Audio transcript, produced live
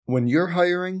When you're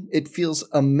hiring, it feels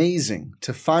amazing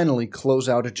to finally close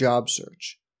out a job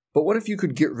search. But what if you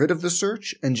could get rid of the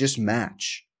search and just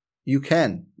match? You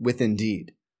can with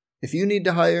Indeed. If you need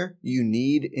to hire, you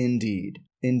need Indeed.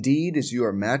 Indeed is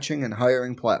your matching and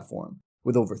hiring platform.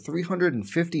 With over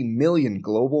 350 million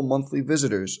global monthly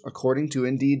visitors, according to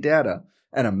Indeed data,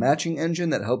 and a matching engine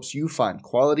that helps you find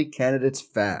quality candidates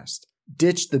fast.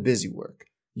 Ditch the busy work.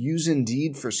 Use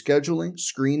Indeed for scheduling,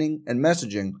 screening, and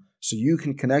messaging so you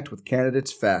can connect with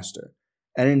candidates faster.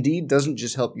 And Indeed doesn't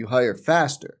just help you hire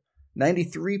faster.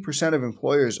 93% of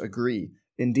employers agree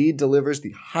Indeed delivers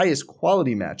the highest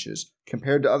quality matches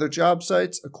compared to other job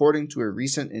sites, according to a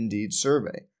recent Indeed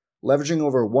survey. Leveraging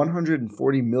over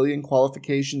 140 million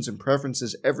qualifications and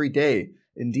preferences every day,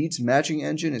 Indeed's matching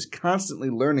engine is constantly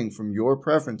learning from your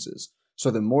preferences, so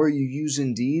the more you use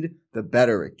Indeed, the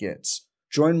better it gets.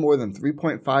 Join more than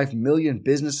 3.5 million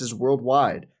businesses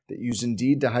worldwide that use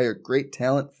Indeed to hire great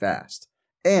talent fast.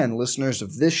 And listeners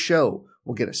of this show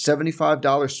will get a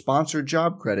 $75 sponsored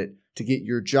job credit to get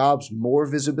your jobs more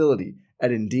visibility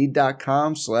at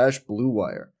Indeed.com/Blue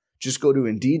Wire. Just go to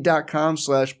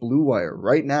Indeed.com/Blue Wire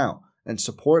right now and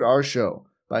support our show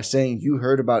by saying you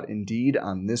heard about Indeed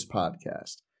on this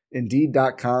podcast.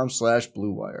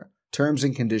 Indeed.com/Blue Wire. Terms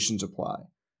and conditions apply.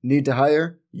 Need to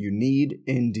hire? You need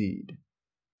Indeed.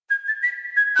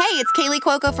 Hey, it's Kaylee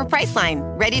Cuoco for Priceline.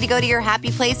 Ready to go to your happy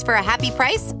place for a happy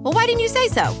price? Well, why didn't you say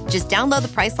so? Just download the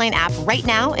Priceline app right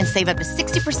now and save up to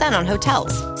 60% on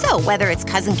hotels. So whether it's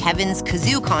Cousin Kevin's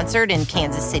Kazoo Concert in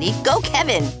Kansas City, go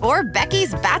Kevin, or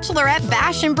Becky's Bachelorette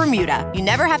Bash in Bermuda, you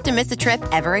never have to miss a trip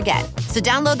ever again. So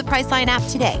download the Priceline app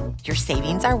today. Your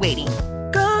savings are waiting.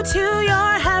 Go to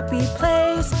your happy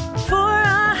place for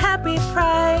a happy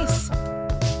price.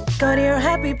 Go to your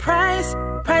happy price,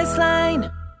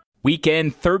 Priceline.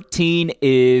 Weekend 13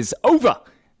 is over.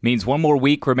 Means one more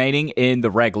week remaining in the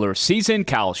regular season.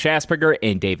 Kyle Schasberger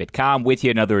and David Kahn with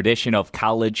you. Another edition of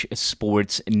College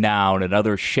Sports Now. And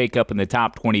another shakeup in the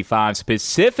top 25,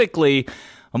 specifically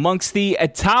amongst the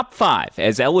top 5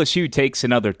 as LSU takes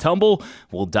another tumble.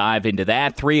 We'll dive into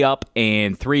that. 3 up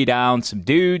and 3 down. Some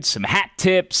dudes, some hat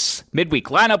tips, midweek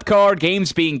lineup card,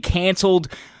 games being canceled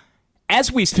as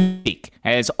we speak,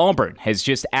 as Auburn has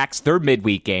just axed their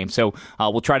midweek game. So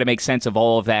we'll try to make sense of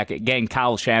all of that. Again,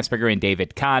 Kyle Schasberger and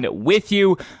David Kahn with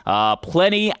you.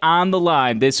 Plenty on the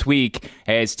line this week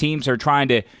as teams are trying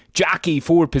to jockey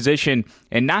for position,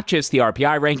 and not just the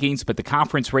RPI rankings, but the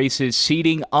conference races,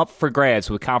 seeding up for grabs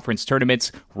with conference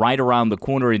tournaments right around the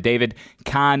corner. And David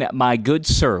Kahn, my good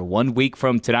sir, 1 week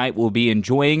from tonight, we'll be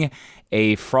enjoying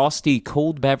a frosty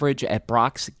cold beverage at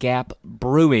Brock's Gap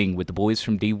Brewing with the boys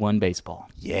from D1 Baseball.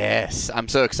 Yes, I'm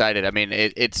so excited. I mean,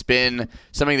 it's been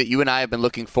something that you and I have been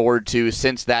looking forward to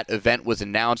since that event was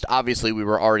announced. Obviously, we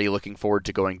were already looking forward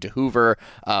to going to Hoover,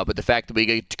 but the fact that we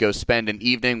get to go spend an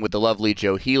evening with the lovely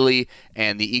Joe Healy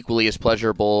and the equally as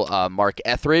pleasurable Mark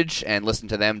Etheridge and listen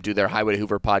to them do their Highway to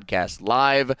Hoover podcast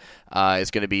live is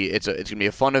going to be it's going to be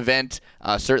a fun event.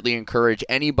 Certainly encourage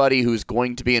anybody who's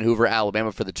going to be in Hoover,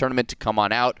 Alabama for the tournament to come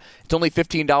on out. It's only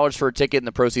 $15 for a ticket, and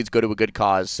the proceeds go to a good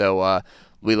cause. So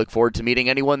we look forward to meeting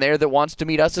anyone there that wants to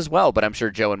meet us as well. But I'm sure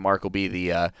Joe and Mark will be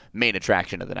the main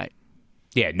attraction of the night.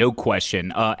 Yeah, no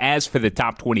question. As for the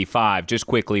top 25, just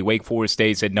quickly, Wake Forest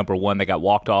stays at number 1. They got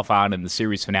walked off on in the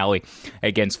series finale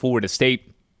against Florida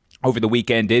State over the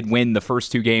weekend. Did win the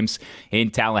first 2 games in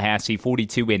Tallahassee,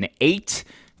 42-8,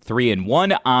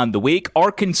 3-1 on the week.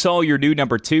 Arkansas, your new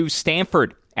number 2.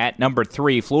 Stanford at number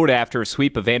 3. Florida, after a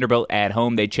sweep of Vanderbilt at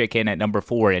home, they check in at number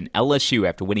 4. And LSU,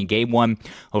 after winning game 1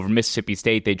 over Mississippi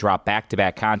State, they drop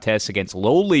back-to-back contests against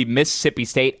lowly Mississippi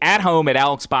State at home at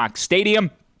Alex Box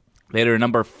Stadium. They're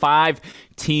number 5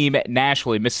 team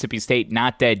nationally. Mississippi State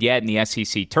not dead yet in the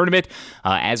SEC tournament.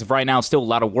 As of right now, still a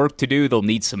lot of work to do. They'll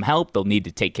need some help. They'll need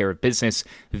to take care of business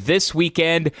this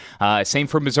weekend. Same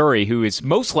for Missouri, who is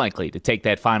most likely to take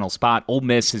that final spot. Ole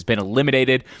Miss has been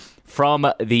eliminated from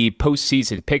the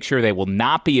postseason picture. They will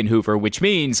not be in Hoover, which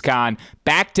means, Con,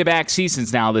 back-to-back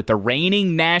seasons now that the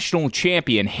reigning national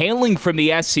champion, hailing from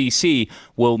the SEC,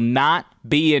 will not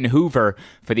be in Hoover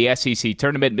for the SEC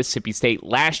tournament. Mississippi State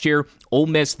last year, Ole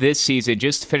Miss this season,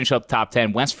 just to finish up top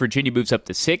 10. West Virginia moves up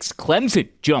to 6. Clemson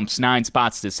jumps 9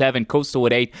 spots to 7. Coastal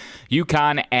at 8.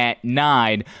 UConn at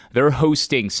 9. Their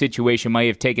hosting situation might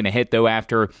have taken a hit, though,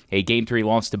 after a Game 3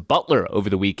 loss to Butler over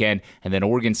the weekend. And then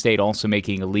Oregon State also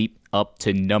making a leap up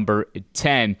to number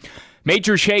 10.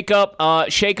 Major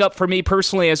shakeup for me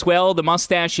personally as well. The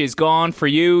mustache is gone for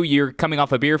you. You're coming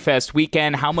off a Beer Fest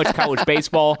weekend. How much college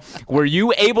baseball were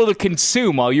you able to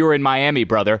consume while you were in Miami,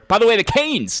 brother? By the way, the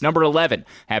Canes, number 11,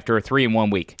 after a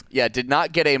 3-1 week. Yeah, did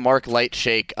not get a Mark Light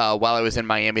shake while I was in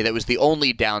Miami. That was the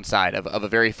only downside of a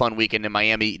very fun weekend in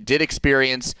Miami. Did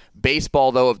experience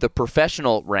baseball, though, of the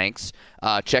professional ranks.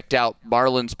 Checked out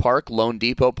Marlins Park, Lone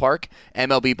Depot Park,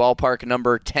 MLB Ballpark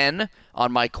number 10 on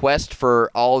my quest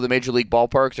for all of the Major League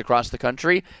ballparks across the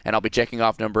country, and I'll be checking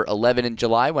off number 11 in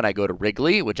July when I go to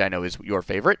Wrigley, which I know is your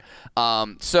favorite.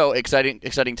 So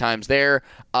exciting times there.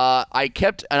 I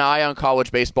kept an eye on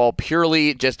college baseball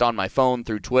purely just on my phone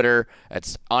through Twitter.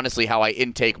 That's honestly how I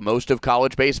intake most of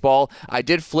college baseball. I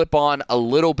did flip on a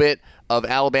little bit of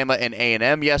Alabama and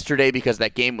A&M yesterday because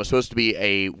that game was supposed to be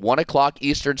a 1 o'clock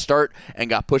Eastern start and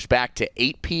got pushed back to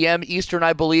 8 p.m. Eastern,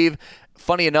 I believe.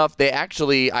 Funny enough,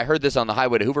 I heard this on the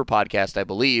Highway to Hoover podcast, I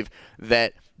believe,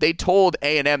 that they told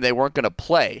A&M they weren't going to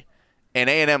play, and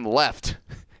A&M left.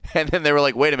 And then they were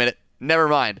like, wait a minute, never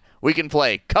mind, we can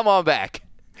play, come on back.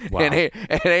 Wow. And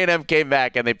A&M came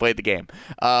back and they played the game.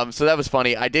 So that was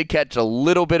funny. I did catch a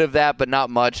little bit of that, but not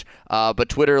much. But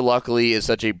Twitter, luckily, is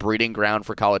such a breeding ground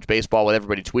for college baseball with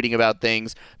everybody tweeting about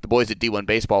things. The boys at D1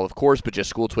 Baseball, of course, but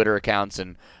just school Twitter accounts.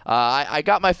 And I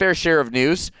got my fair share of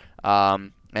news,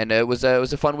 and it was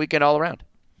a fun weekend all around.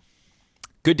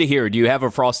 Good to hear. Do you have a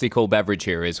frosty cold beverage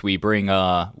here as we bring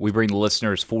the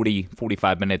listeners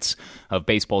 45 minutes of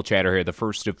baseball chatter here, the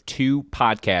first of 2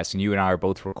 podcasts, and you and I are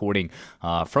both recording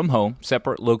from home,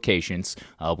 separate locations.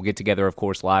 We'll get together, of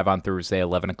course, live on Thursday,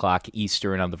 11 o'clock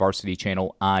Eastern on the Varsity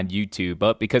Channel on YouTube.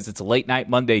 But because it's a late night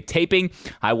Monday taping,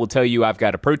 I will tell you I've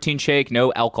got a protein shake,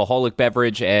 no alcoholic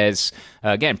beverage, as,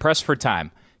 again, pressed for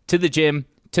time. To the gym,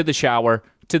 to the shower,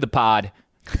 to the pod.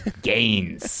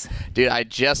 Gains. Dude, I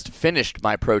just finished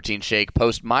my protein shake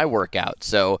post my workout,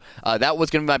 so that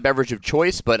was going to be my beverage of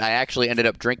choice, but I actually ended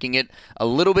up drinking it a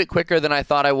little bit quicker than I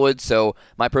thought I would, so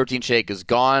my protein shake is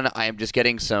gone. I am just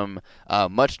getting some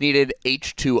much-needed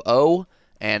H2O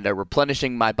and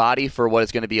replenishing my body for what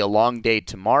is going to be a long day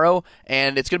tomorrow,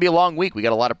 and it's going to be a long week. We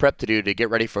got a lot of prep to do to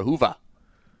get ready for Hoover.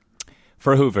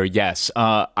 For Hoover, yes.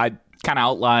 I kind of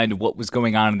outlined what was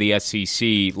going on in the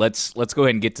SEC. Let's go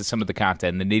ahead and get to some of the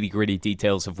content, the nitty-gritty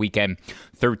details of Weekend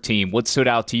 13. What stood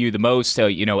out to you the most?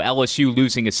 LSU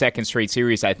losing a second straight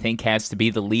series, I think, has to be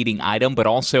the leading item, but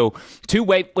also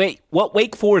what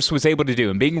Wake Forest was able to do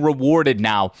and being rewarded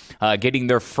now, getting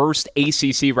their first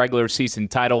ACC regular season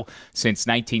title since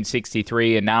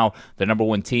 1963, and now the number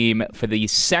 1 team for the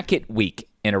second week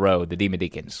in a row, the Demon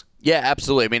Deacons. Yeah,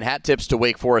 absolutely. I mean, hat tips to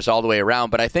Wake Forest all the way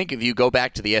around, but I think if you go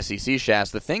back to the SEC,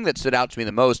 Shaz, the thing that stood out to me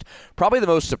the most, probably the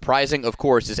most surprising, of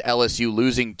course, is LSU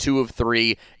losing 2 of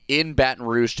 3 in Baton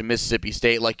Rouge to Mississippi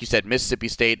State. Like you said, Mississippi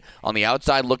State on the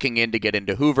outside looking in to get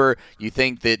into Hoover. You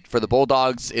think that for the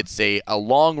Bulldogs, it's a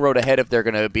long road ahead if they're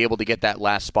going to be able to get that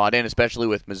last spot in, especially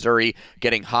with Missouri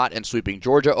getting hot and sweeping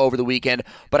Georgia over the weekend.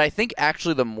 But I think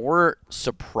actually the more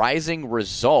surprising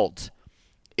result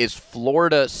is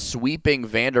Florida sweeping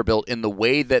Vanderbilt in the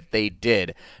way that they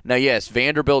did. Now, yes,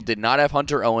 Vanderbilt did not have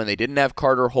Hunter Owen. They didn't have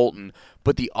Carter Holton,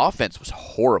 but the offense was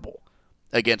horrible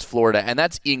against Florida, and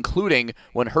that's including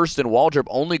when Hurston Waldrop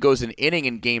only goes an inning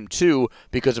in Game 2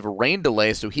 because of a rain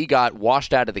delay, so he got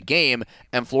washed out of the game,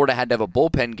 and Florida had to have a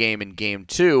bullpen game in Game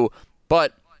 2,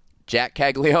 but Jack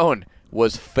Caglione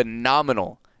was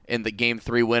phenomenal in the Game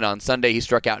 3 win on Sunday. He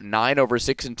struck out 9 over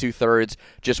 6 2/3,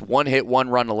 just 1 hit, 1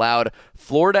 run allowed.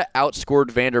 Florida outscored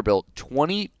Vanderbilt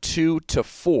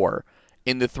 22-4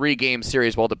 in the 3-game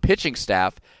series, while the pitching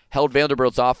staff held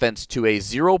Vanderbilt's offense to a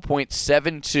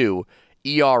 0.72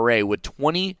 ERA with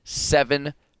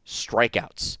 27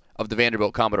 strikeouts of the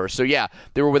Vanderbilt Commodores. So yeah,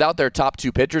 they were without their top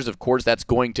 2 pitchers. Of course, that's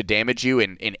going to damage you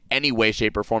in any way,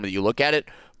 shape, or form that you look at it,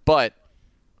 but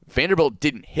Vanderbilt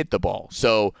didn't hit the ball.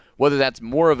 So whether that's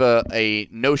more of a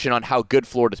notion on how good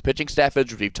Florida's pitching staff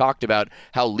is, which we've talked about,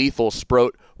 how lethal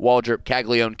Sproat, Waldrop,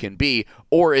 Caglione can be,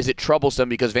 or is it troublesome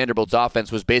because Vanderbilt's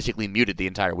offense was basically muted the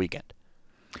entire weekend?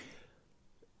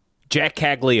 Jack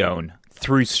Caglione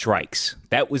threw strikes.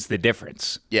 That was the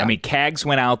difference. Yeah. I mean, Cags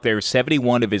went out there,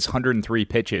 71 of his 103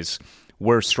 pitches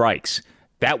were strikes.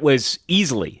 That was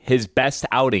easily his best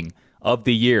outing of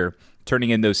the year,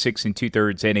 turning in those 6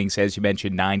 2/3 innings. As you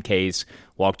mentioned, 9 Ks,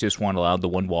 walked just 1, allowed the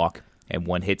 1 walk, and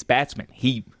 1 hits batsman.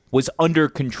 He was under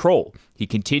control. He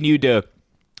continued to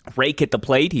rake at the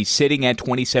plate. He's sitting at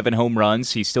 27 home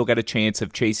runs. He's still got a chance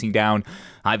of chasing down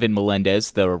Ivan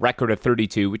Melendez, the record of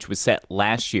 32, which was set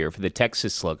last year for the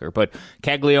Texas Slugger. But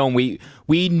Caglione,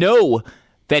 we know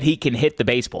that he can hit the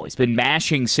baseball. He's been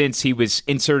mashing since he was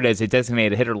inserted as a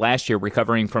designated hitter last year,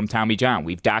 recovering from Tommy John.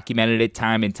 We've documented it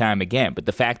time and time again. But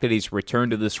the fact that he's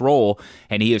returned to this role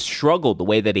and he has struggled the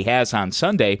way that he has on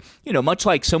Sunday, much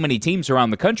like so many teams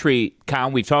around the country,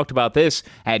 Con, we've talked about this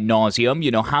ad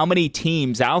nauseum. How many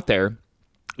teams out there,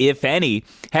 if any,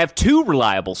 have two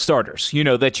reliable starters,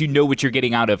 that what you're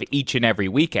getting out of each and every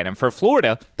weekend. And for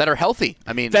Florida, that are healthy.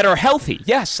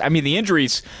 Yes. The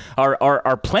injuries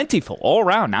are plentiful all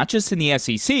around, not just in the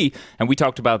SEC. And we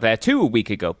talked about that too a week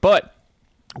ago. But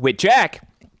with Jack,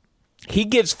 he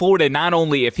gives Florida not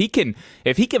only if he can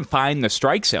find the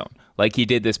strike zone like he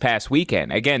did this past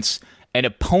weekend against an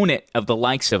opponent of the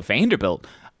likes of Vanderbilt.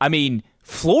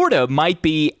 Florida might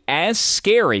be as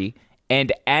scary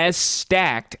and as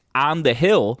stacked on the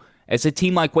hill as a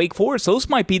team like Wake Forest. Those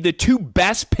might be the two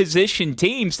best positioned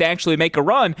teams to actually make a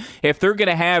run if they're going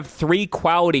to have three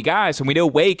quality guys. And we know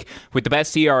Wake with the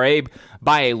best ERA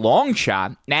by a long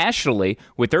shot nationally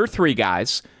with their three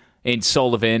guys in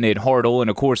Sullivan and Hartle and,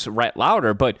 of course, Rhett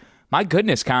Lauder. But my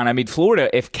goodness, Con, Florida,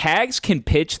 if Kaggs can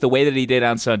pitch the way that he did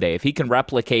on Sunday, if he can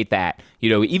replicate that,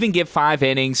 even give 5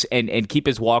 innings and keep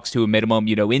his walks to a minimum,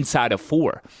 inside of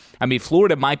 4.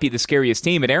 Florida might be the scariest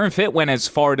team. And Aaron Fitt went as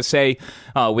far to say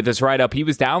with his write-up, he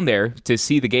was down there to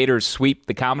see the Gators sweep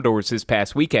the Commodores this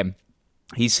past weekend.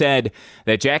 He said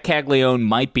that Jack Caglione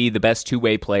might be the best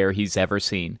two-way player he's ever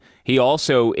seen. He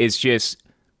also is just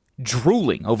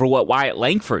drooling over what Wyatt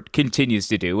Langford continues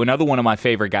to do. Another one of my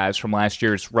favorite guys from last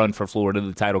year's run for Florida,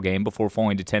 the title game, before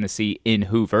falling to Tennessee in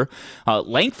Hoover.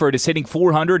 Langford is hitting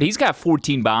 .400. He's got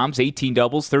 14 bombs, 18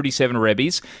 doubles, 37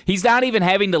 ribbies. He's not even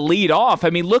having to lead off.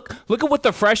 Look at what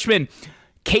the freshman,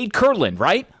 Cade Kurland,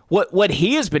 right? What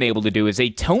he has been able to do is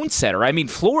a tone setter.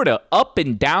 Florida up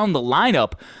and down the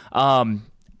lineup.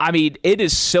 It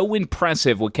is so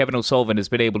impressive what Kevin O'Sullivan has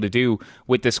been able to do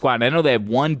with this squad. And I know they had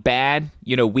one bad,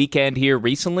 weekend here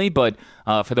recently, but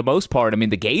for the most part,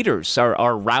 the Gators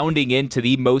are rounding into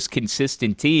the most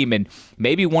consistent team and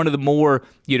maybe one of the more,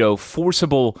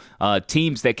 forcible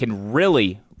teams that can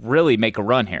really, really make a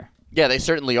run here. Yeah, they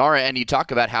certainly are. And you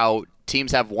talk about how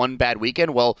teams have one bad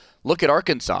weekend. Well, look at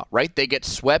Arkansas, right? They get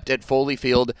swept at Foley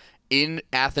Field in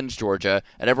Athens, Georgia,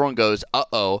 and everyone goes,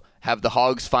 uh-oh, have the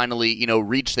Hogs finally,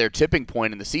 reached their tipping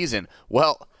point in the season?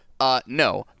 Well,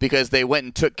 no, because they went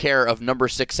and took care of number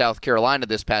 6 South Carolina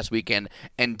this past weekend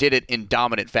and did it in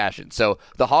dominant fashion. So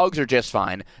the Hogs are just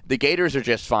fine. The Gators are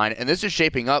just fine. And this is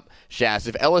shaping up, Shaz,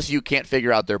 if LSU can't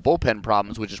figure out their bullpen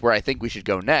problems, which is where I think we should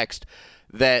go next,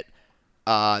 that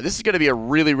this is going to be a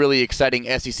really, really exciting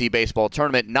SEC baseball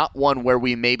tournament, not one where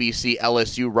we maybe see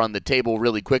LSU run the table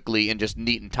really quickly and just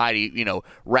neat and tidy,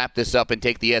 wrap this up and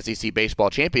take the SEC baseball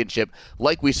championship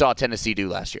like we saw Tennessee do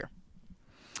last year.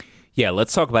 Yeah,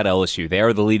 let's talk about LSU. They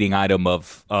are the leading item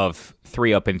of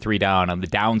 3 up and 3 down. On the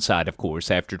downside, of course,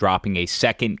 after dropping a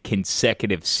second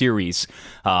consecutive series,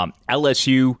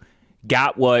 LSU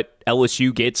got what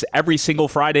LSU gets every single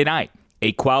Friday night.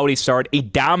 A quality start, a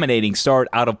dominating start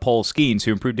out of Paul Skeens,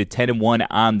 who improved to 10-1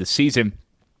 on the season.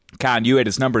 Con, you had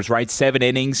his numbers right, 7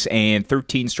 innings and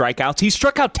 13 strikeouts. He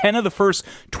struck out 10 of the first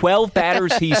 12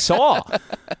 batters he saw.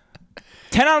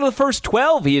 10 out of the first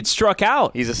 12 he had struck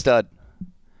out. He's a stud.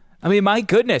 My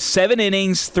goodness, 7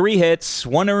 innings, 3 hits,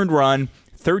 1 earned run,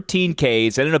 13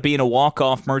 Ks. Ended up being a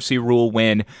walk-off Mercy Rule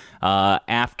win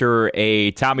after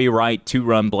a Tommy Wright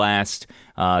 2-run blast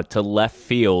to left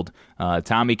field.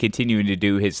 Tommy continuing to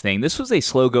do his thing. This was a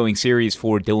slow-going series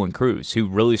for Dylan Cruz, who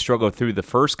really struggled through the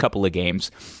first couple of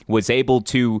games, was able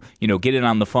to, get it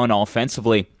on the fun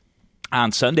offensively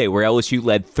on Sunday, where LSU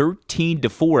led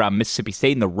 13-4 on Mississippi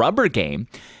State in the rubber game,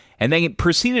 and then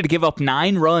proceeded to give up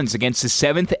 9 runs against the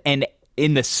 7th and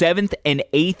in the 7th and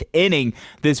 8th inning.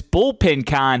 This bullpen,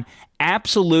 Con,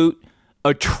 absolute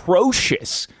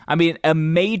atrocious. A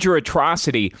major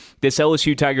atrocity, this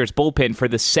LSU Tigers bullpen for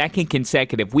the second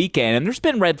consecutive weekend. And there's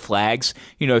been red flags,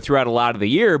 throughout a lot of the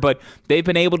year, but they've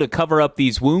been able to cover up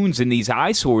these wounds and these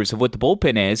eyesores of what the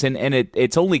bullpen is. And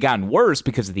it's only gotten worse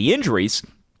because of the injuries.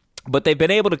 But they've been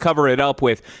able to cover it up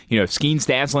with, Skeens'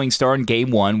 dazzling start in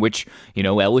Game 1, which,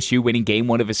 LSU winning Game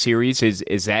 1 of a series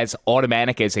is as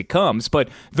automatic as it comes. But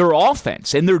their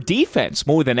offense and their defense,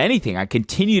 more than anything, I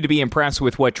continue to be impressed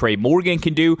with what Trey Morgan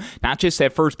can do, not just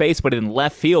at first base, but in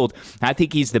left field. I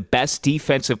think he's the best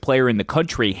defensive player in the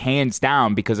country, hands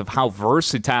down, because of how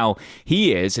versatile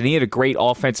he is. And he had a great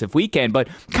offensive weekend. But,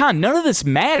 Con, none of this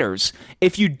matters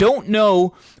if you don't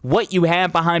know what you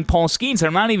have behind Paul Skeens. And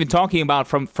I'm not even talking about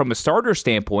from a starter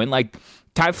standpoint. Like,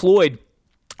 Ty Floyd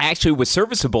actually was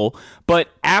serviceable, but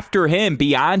after him,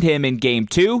 beyond him in Game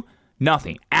 2,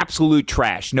 nothing. absolute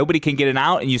trash. Nobody can get it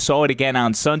out, and you saw it again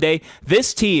on Sunday.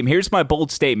 This team, here's my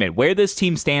bold statement, where this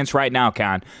team stands right now,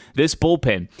 Con, this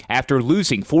bullpen, after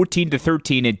losing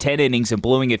 14-13 in 10 innings and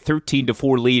blowing a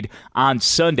 13-4 lead on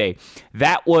Sunday,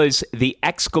 that was the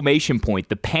exclamation point,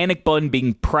 the panic button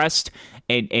being pressed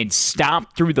and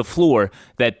stomped through the floor,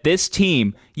 that this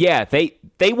team, yeah,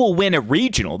 they will win a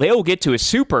regional. They will get to a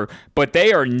super, but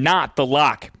they are not the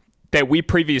lock that we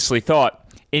previously thought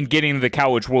in getting to the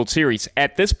College World Series.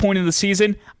 At this point in the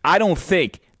season, I don't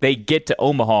think they get to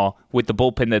Omaha with the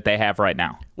bullpen that they have right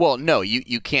now. Well, no,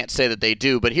 you can't say that they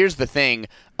do, but here's the thing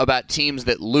about teams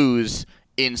that lose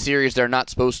in series they're not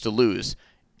supposed to lose.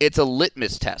 It's a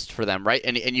litmus test for them, right?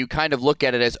 And you kind of look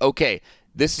at it as, okay,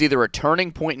 this is either a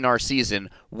turning point in our season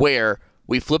where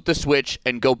we flip the switch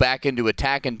and go back into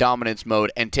attack and dominance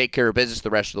mode and take care of business the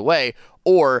rest of the way,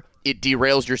 or it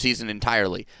derails your season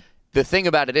entirely. The thing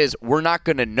about it is we're not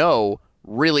going to know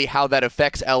really how that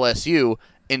affects LSU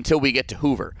until we get to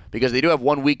Hoover, because they do have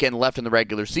 1 weekend left in the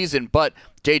regular season, but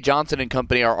Jay Johnson and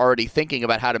company are already thinking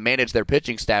about how to manage their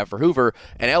pitching staff for Hoover,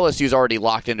 and LSU's already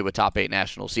locked into a top 8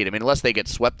 national seed. I mean, unless they get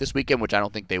swept this weekend, which I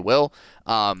don't think they will,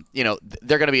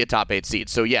 they're going to be a top 8 seed.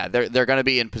 So yeah, they're going to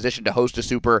be in position to host a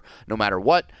super no matter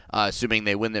what, assuming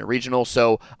they win the regional.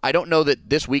 So I don't know that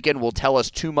this weekend will tell us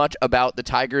too much about the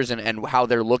Tigers and how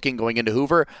they're looking going into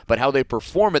Hoover, but how they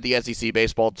perform at the SEC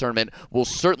baseball tournament will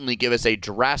certainly give us a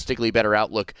drastically better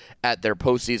outlook at their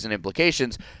postseason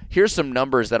implications. Here's some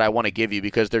numbers that I want to give you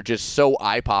because they're just so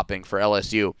eye-popping for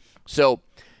LSU. So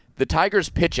the Tigers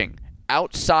pitching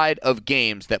outside of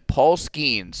games that Paul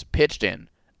Skeens pitched in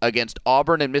against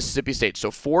Auburn and Mississippi State,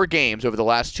 so 4 games over the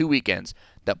last 2 weekends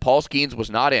that Paul Skeens was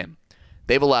not in,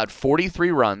 they've allowed 43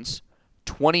 runs,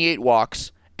 28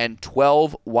 walks, and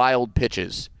 12 wild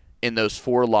pitches in those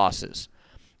 4 losses.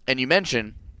 And you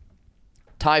mentioned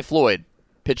Ty Floyd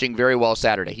pitching very well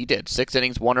Saturday. He did. 6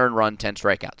 innings, 1 earned run, 10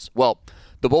 strikeouts. Well,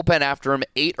 the bullpen after him,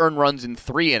 8 earned runs in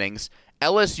 3 innings.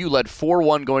 LSU led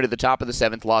 4-1 going to the top of the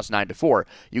 7th, lost 9-4.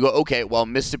 You go, okay, well,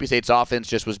 Mississippi State's offense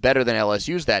just was better than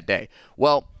LSU's that day.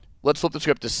 Well, let's flip the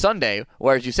script to Sunday,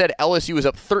 where, as you said, LSU was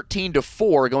up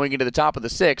 13-4 going into the top of the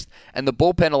 6th, and the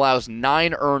bullpen allows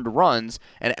 9 earned runs,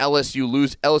 and LSU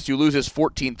loses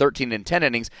 14-13 in 10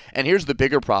 innings. And here's the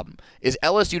bigger problem, is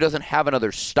LSU doesn't have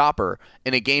another stopper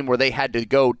in a game where they had to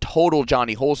go total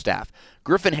Johnny Holstaff.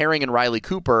 Griffin Herring and Riley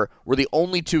Cooper were the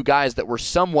only 2 guys that were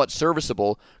somewhat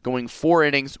serviceable, going 4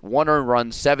 innings, 1 earned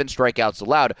run, 7 strikeouts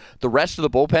allowed. The rest of the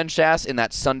bullpen staff in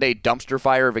that Sunday dumpster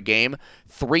fire of a game,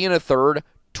 3 1/3,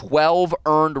 12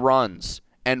 earned runs,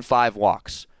 and 5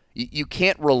 walks. You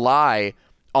can't rely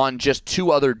on just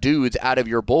 2 other dudes out of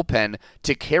your bullpen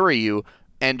to carry you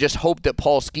and just hope that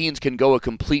Paul Skeens can go a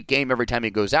complete game every time he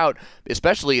goes out,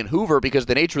 especially in Hoover, because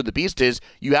the nature of the beast is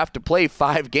you have to play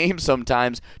 5 games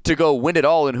sometimes to go win it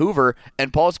all in Hoover,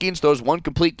 and Paul Skeens throws 1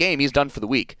 complete game, he's done for the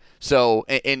week. So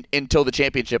until the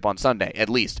championship on Sunday, at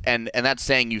least. And that's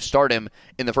saying you start him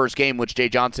in the first game, which Jay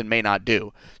Johnson may not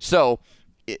do. So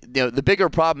the bigger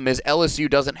problem is LSU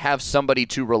doesn't have somebody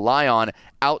to rely on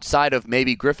outside of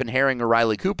maybe Griffin Herring or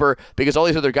Riley Cooper, because all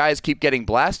these other guys keep getting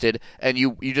blasted, and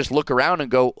you just look around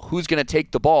and go, who's going to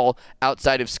take the ball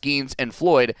outside of Skeens and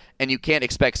Floyd? And you can't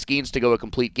expect Skeens to go a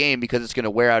complete game because it's going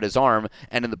to wear out his arm,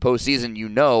 and in the postseason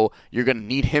you're going to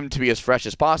need him to be as fresh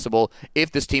as possible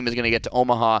if this team is going to get to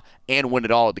Omaha and win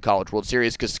it all at the College World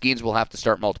Series, because Skeens will have to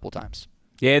start multiple times.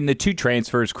 Yeah, and the 2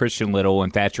 transfers, Christian Little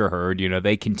and Thatcher Hurd,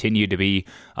 they continue to be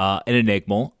an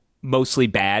enigma. Mostly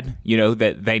bad,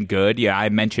 than good. Yeah, I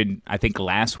mentioned, I think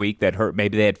last week that Hurd,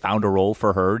 maybe they had found a role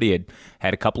for Hurd. He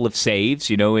had a couple of saves,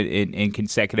 in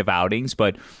consecutive outings,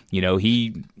 but,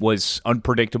 he was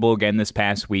unpredictable again this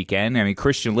past weekend. I mean,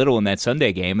 Christian Little in that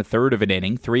Sunday game, 1/3 of an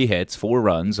inning, 3 hits, 4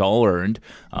 runs, all earned.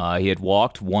 He had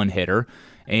walked 1 hitter.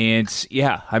 And,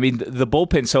 yeah, I mean, the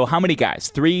bullpen, so how many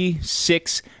guys? 3,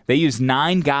 6, they used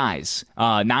 9 guys,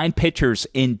 9 pitchers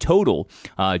in total.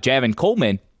 Javon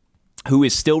Coleman, who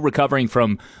is still recovering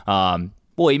from,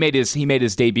 he made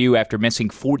his debut after missing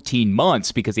 14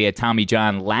 months because he had Tommy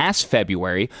John last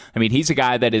February. I mean, he's a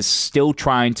guy that is still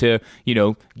trying to,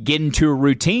 get into a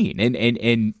routine and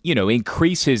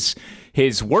increase his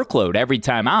workload every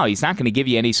time out. He's not going to give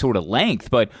you any sort of length,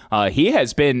 but he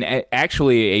has been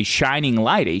actually a shining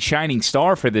light, a shining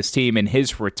star for this team in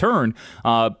his return.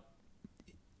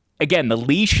 Again, the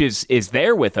leash is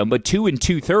there with him, but 2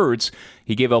 2/3,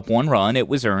 he gave up 1 run. It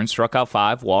was earned, struck out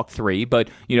 5, walked 3. But,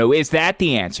 is that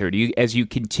the answer? As you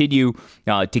continue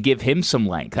to give him some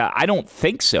length? I don't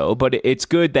think so, but it's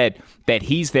good that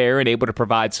he's there and able to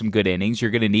provide some good innings.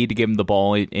 You're going to need to give him the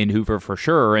ball in Hoover for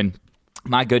sure. And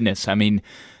my goodness, I mean,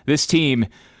 this team,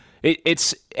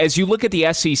 it's as you look at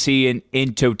the SEC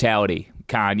in totality,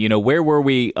 Con, where were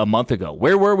we a month ago?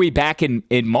 Where were we back in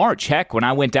March? Heck, when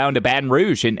I went down to Baton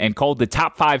Rouge and called the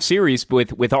top 5 series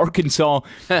with Arkansas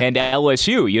and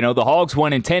LSU. The Hogs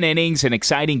won in 10 innings, an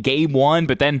exciting game 1,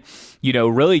 but then,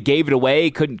 really gave it away,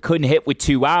 couldn't hit with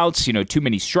 2 outs, too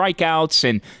many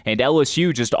strikeouts, and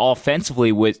LSU just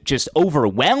offensively was just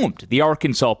overwhelmed the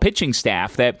Arkansas pitching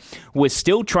staff that was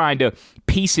still trying to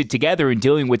piece it together and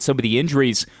dealing with some of the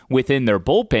injuries within their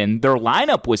bullpen. Their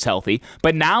lineup was healthy,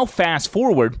 but now fast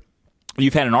forward,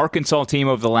 you've had an Arkansas team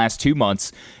over the last 2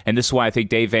 months, and this is why I think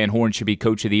Dave Van Horn should be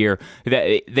Coach of the Year,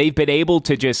 that they've been able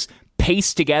to just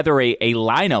paste together a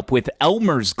lineup with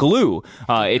Elmer's glue,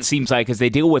 it seems like, as they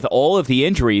deal with all of the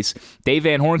injuries. Dave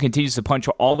Van Horn continues to punch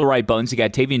all the right buttons. You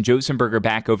got Tavian Josenberger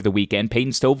back over the weekend.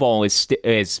 Peyton Stovall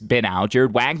has been out.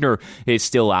 Jared Wagner is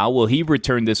still out. Will he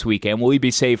return this weekend? Will he be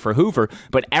saved for Hoover?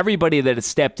 But everybody that has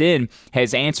stepped in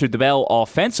has answered the bell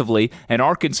offensively, and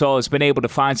Arkansas has been able to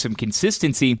find some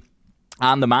consistency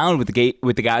on the mound with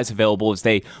the guys available as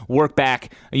they work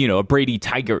back, a Brady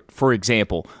Tigert, for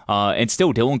example. And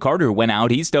still, Dylan Carter went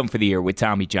out. He's done for the year with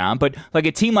Tommy John. But like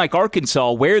a team like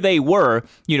Arkansas, where they were,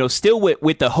 still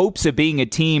with the hopes of being a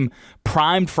team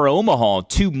primed for Omaha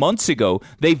 2 months ago,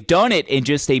 they've done it in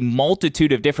just a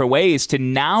multitude of different ways to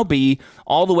now be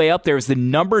all the way up there as the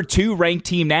number 2 ranked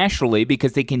team nationally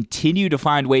because they continue to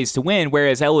find ways to win,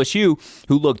 whereas LSU,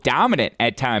 who looked dominant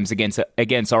at times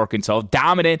against Arkansas,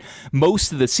 dominant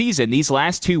most of the season, these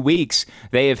last 2 weeks,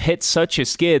 they have hit such a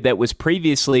skid that was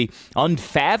previously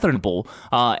unfathomable,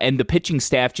 and the pitching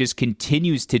staff just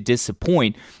continues to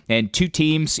disappoint. And 2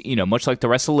 teams, much like the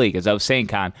rest of the league, as I was saying,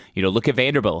 Con, look at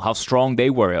Vanderbilt, how strong they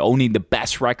were, owning the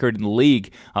best record in the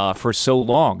league for so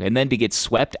long, and then to get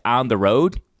swept on the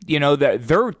road,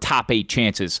 their top 8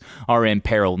 chances are in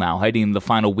peril now, heading into the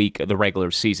final week of the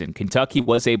regular season. Kentucky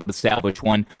was able to establish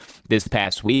one this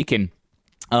past week, and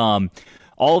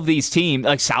all of these teams,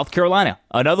 like South Carolina,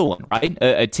 another one, right?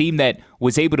 A team that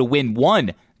was able to win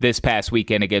one this past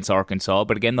weekend against Arkansas,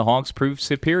 but again, the Hogs proved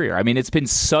superior. I mean, it's been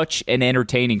such an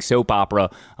entertaining soap opera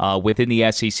within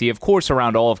the SEC, of course,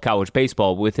 around all of college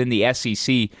baseball, but within the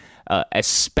SEC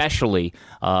especially,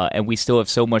 and we still have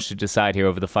so much to decide here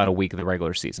over the final week of the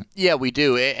regular season. Yeah, we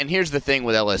do, and here's the thing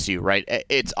with LSU, right?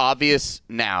 It's obvious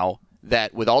now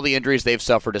that with all the injuries they've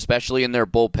suffered, especially in their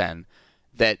bullpen,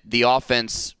 that the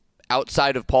offense,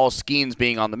 outside of Paul Skeens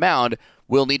being on the mound,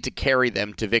 will need to carry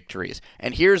them to victories.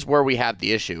 And here's where we have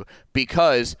the issue,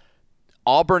 because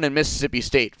Auburn and Mississippi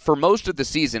State, for most of the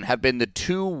season, have been the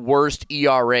 2 worst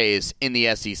ERAs in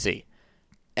the SEC.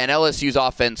 And LSU's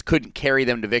offense couldn't carry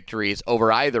them to victories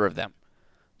over either of them.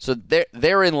 So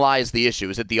therein lies the issue,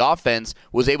 is that the offense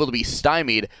was able to be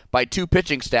stymied by 2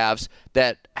 pitching staffs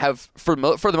that have, for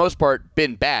the most part,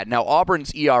 been bad. Now,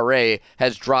 Auburn's ERA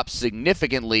has dropped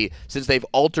significantly since they've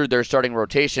altered their starting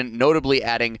rotation, notably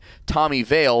adding Tommy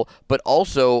Vale, but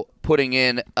also putting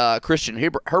in Christian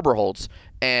Herberholtz.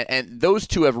 And those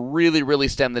 2 have really, really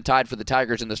stemmed the tide for the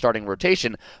Tigers in the starting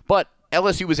rotation. But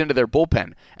LSU was into their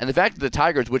bullpen. And the fact that the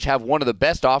Tigers, which have one of the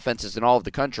best offenses in all of the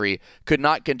country, could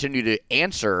not continue to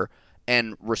answer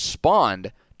and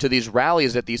respond to these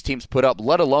rallies that these teams put up,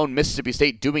 let alone Mississippi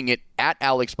State doing it at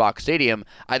Alex Box Stadium,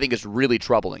 I think is really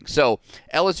troubling. So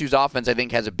LSU's offense, I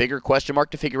think, has a bigger question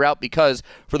mark to figure out because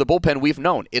for the bullpen, we've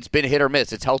known it's been hit or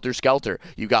miss. It's helter-skelter.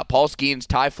 You've got Paul Skeens,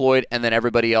 Ty Floyd, and then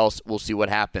everybody else. We'll see what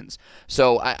happens.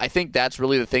 So I think that's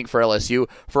really the thing for LSU.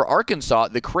 For Arkansas,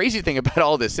 the crazy thing about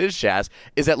all this is, Shaz,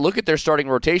 is that look at their starting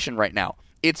rotation right now.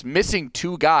 It's missing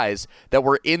 2 guys that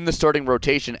were in the starting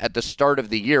rotation at the start of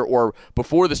the year, or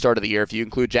before the start of the year if you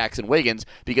include Jackson Wiggins,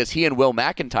 because he and Will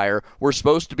McIntyre were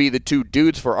supposed to be the 2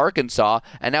 dudes for Arkansas,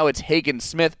 and now it's Hagen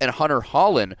Smith and Hunter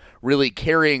Holland really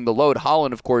carrying the load.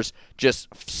 Holland, of course, just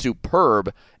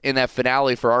superb in that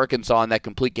finale for Arkansas in that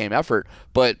complete game effort,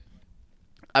 but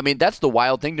I mean, that's the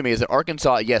wild thing to me is that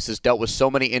Arkansas, yes, has dealt with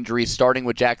so many injuries, starting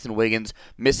with Jackson Wiggins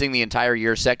missing the entire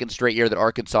year, second straight year that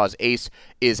Arkansas's ace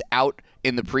is out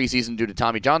in the preseason due to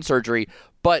Tommy John surgery.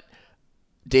 But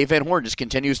Dave Van Horn just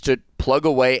continues to plug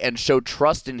away and show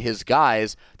trust in his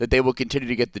guys that they will continue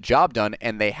to get the job done,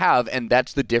 and they have, and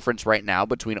that's the difference right now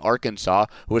between Arkansas,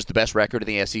 who has the best record in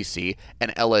the SEC,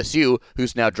 and LSU,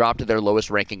 who's now dropped to their lowest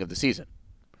ranking of the season.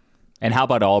 And how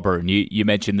about Auburn? You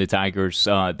mentioned the Tigers.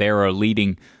 They're a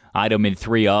leading item in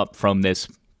 3-up from this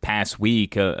past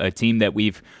week, a team that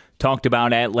we've talked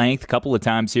about at length a couple of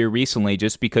times here recently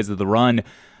just because of the run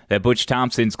that Butch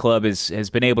Thompson's club has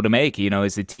been able to make.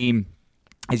 As a team,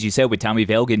 as you said, with Tommy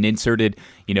Vale getting inserted,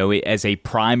 as a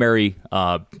primary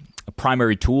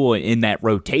tool in that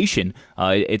rotation,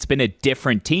 it's been a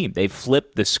different team. They've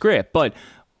flipped the script, but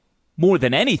more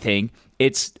than anything,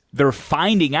 it's they're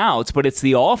finding outs, but it's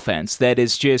the offense that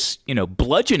is just,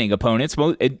 bludgeoning opponents.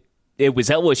 It was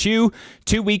LSU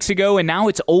 2 weeks ago, and now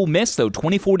it's Ole Miss, though,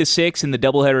 24-6 in the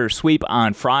doubleheader sweep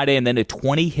on Friday, and then a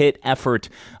 20-hit effort,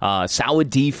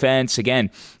 solid defense. Again,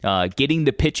 getting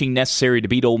the pitching necessary to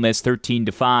beat Ole Miss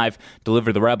 13-5,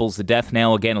 deliver the Rebels the death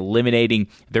knell, again, eliminating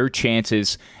their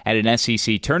chances at an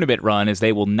SEC tournament run, as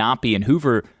they will not be in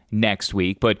Hoover next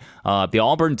week. But the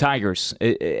Auburn Tigers,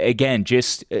 again,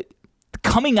 just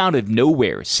coming out of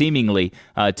nowhere, seemingly,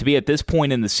 to be at this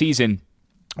point in the season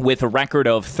with a record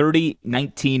of 30,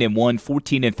 19-1,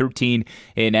 14-13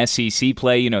 in SEC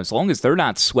play. As long as they're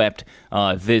not swept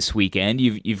this weekend,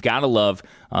 you've got to love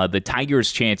the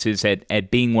Tigers' chances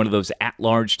at being one of those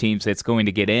at-large teams that's going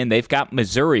to get in. They've got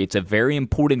Missouri. It's a very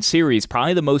important series,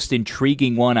 probably the most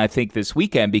intriguing one, I think, this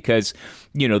weekend, because,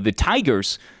 the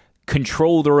Tigers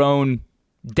control their own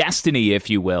destiny, if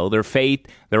you will, their fate,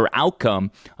 their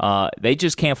outcome. They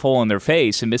just can't fall on their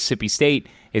face, and Mississippi State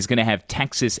is going to have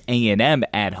Texas A&M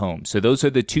at home. So those are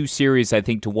the two series, I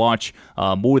think, to watch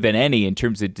more than any in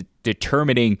terms of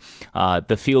determining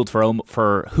the field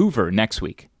for Hoover next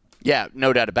week. Yeah,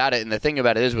 no doubt about it. And the thing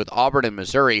about it is, with Auburn and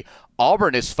Missouri,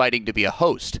 Auburn is fighting to be a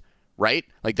host, right?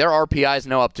 Like, their RPI is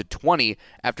now up to 20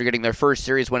 after getting their first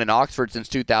series win in Oxford since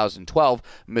 2012.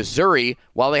 Missouri,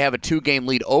 while they have a 2-game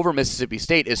lead over Mississippi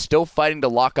State, is still fighting to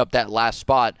lock up that last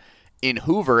spot in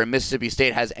Hoover. And Mississippi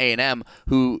State has A&M,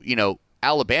 who,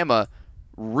 Alabama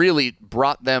really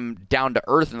brought them down to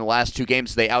earth in the last 2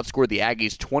 games. They outscored the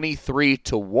Aggies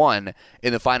 23-1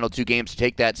 in the final 2 games to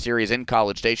take that series in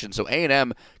College Station. So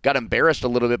A&M got embarrassed a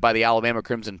little bit by the Alabama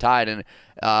Crimson Tide. And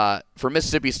for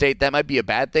Mississippi State, that might be a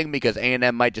bad thing, because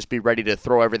A&M might just be ready to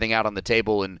throw everything out on the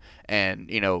table and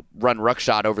run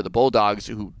ruckshot over the Bulldogs,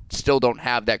 who still don't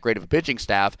have that great of a pitching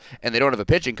staff, and they don't have a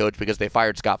pitching coach because they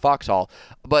fired Scott Foxhall.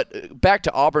 But back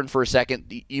to Auburn for a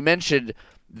second. You mentioned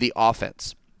the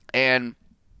offense. And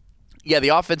yeah, the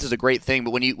offense is a great thing,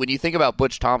 but when you think about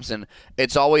Butch Thompson,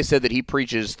 it's always said that he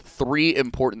preaches 3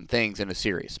 important things in a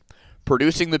series: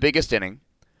 producing the biggest inning,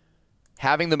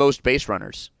 having the most base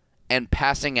runners, and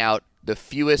passing out the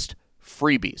fewest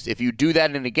freebies. If you do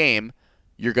that in a game,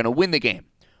 you're going to win the game.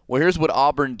 Well, here's what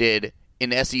Auburn did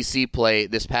in SEC play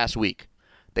this past week.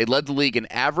 They led the league in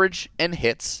average and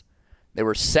hits. They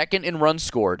were second in runs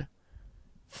scored,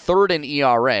 third in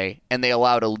ERA, and they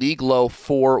allowed a league-low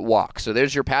 4 walks. So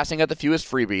there's your passing out the fewest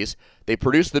freebies. They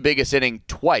produced the biggest inning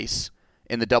twice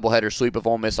in the doubleheader sweep of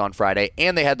Ole Miss on Friday,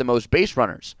 and they had the most base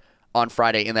runners on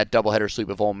Friday in that doubleheader sweep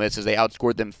of Ole Miss, as they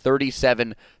outscored them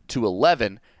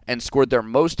 37-11 and scored their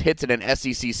most hits in an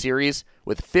SEC series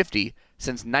with 50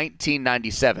 since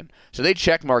 1997. So they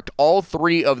checkmarked all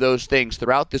 3 of those things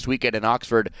throughout this weekend in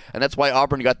Oxford, and that's why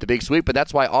Auburn got the big sweep, but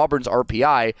that's why Auburn's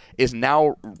RPI is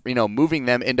now, moving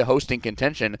them into hosting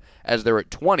contention, as they're at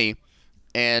 20.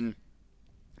 And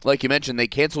like you mentioned, they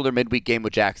canceled their midweek game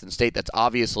with Jackson State. That's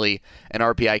obviously an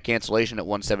RPI cancellation at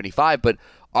 175, but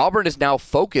Auburn is now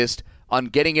focused on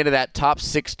getting into that top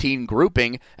 16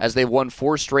 grouping, as they've won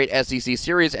 4 straight SEC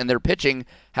series, and their pitching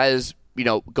has,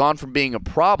 gone from being a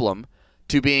problem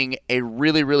to being a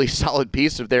really, really solid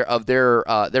piece of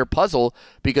their puzzle,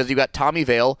 because you've got Tommy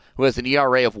Vale, who has an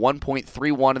ERA of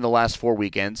 1.31 in the last 4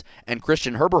 weekends, and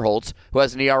Christian Herberholtz, who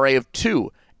has an ERA of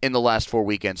 2 in the last 4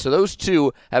 weekends. So those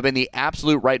 2 have been the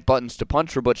absolute right buttons to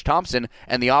punch for Butch Thompson,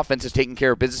 and the offense is taking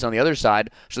care of business on the other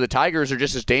side. So the Tigers are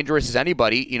just as dangerous as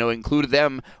anybody, include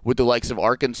them with the likes of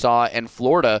Arkansas and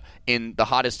Florida in the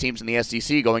hottest teams in the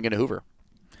SEC going into Hoover.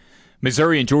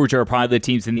 Missouri and Georgia are probably the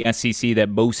teams in the SEC that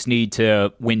most need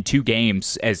to win 2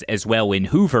 games as well in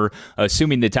Hoover,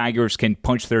 assuming the Tigers can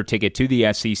punch their ticket to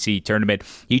the SEC tournament.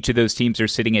 Each of those teams are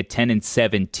sitting at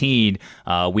 10-17.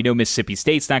 We know Mississippi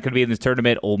State's not going to be in the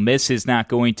tournament. Ole Miss is not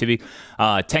going to be.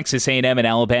 Texas A&M and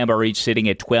Alabama are each sitting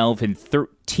at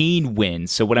 12-13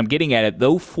 wins. So what I'm getting at,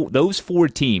 those 4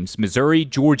 teams, Missouri,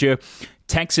 Georgia,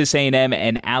 Texas A&M,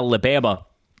 and Alabama,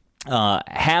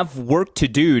 have work to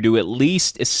do to at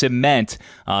least cement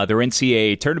their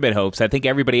NCAA tournament hopes. I think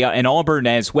everybody, and Auburn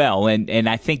as well, and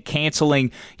I think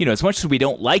canceling, as much as we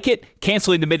don't like it,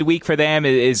 canceling the midweek for them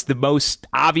is the most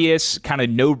obvious kind of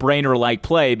no-brainer like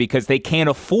play, because they can't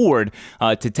afford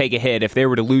to take a hit if they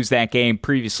were to lose that game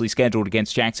previously scheduled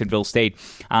against Jacksonville State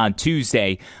on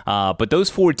Tuesday. But those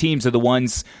 4 teams are the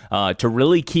ones to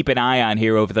really keep an eye on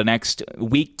here over the next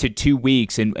week to 2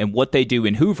 weeks, and what they do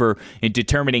in Hoover in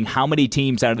determining how many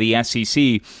teams out of the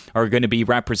SEC are going to be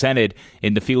represented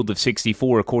in the field of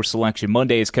 64. Of course, Selection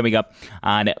Monday is coming up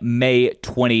on May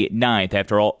 29th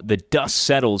after all the dust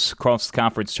settles across the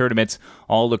conference tournaments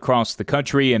all across the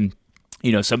country. And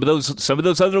some of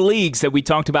those other leagues that we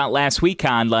talked about last week,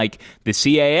 on like the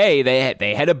CAA,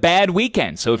 they had a bad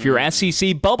weekend. So if you're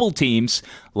SEC bubble teams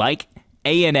like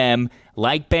A&M,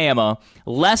 like Bama,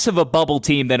 less of a bubble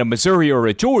team than a Missouri or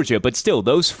a Georgia, but still,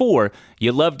 those four,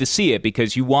 you love to see it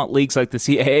because you want leagues like the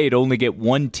CAA to only get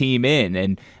one team in.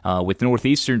 And with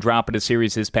Northeastern dropping a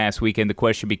series this past weekend, the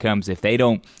question becomes, if they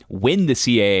don't win the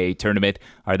CAA tournament,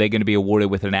 are they going to be awarded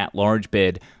with an at-large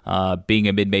bid, being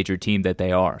a mid-major team that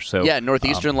they are? So yeah,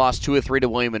 Northeastern lost 2 of 3 to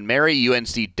William & Mary.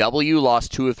 UNCW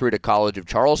lost 2 of 3 to College of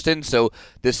Charleston. So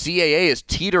the CAA is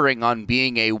teetering on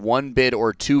being a 1-bid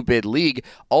or 2-bid league.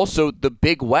 Also, the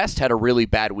Big West had a really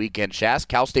bad weekend, Shas.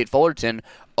 Cal State Fullerton,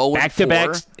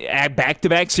 0-4.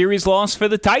 Back-to-back series loss for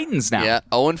the Titans now. Yeah,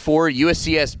 0-4.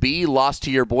 USCSB lost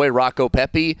to your boy Rocco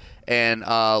Pepe and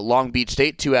Long Beach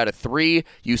State 2 out of 3.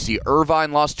 UC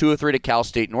Irvine lost 2 of 3 to Cal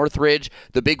State Northridge.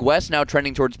 The Big West now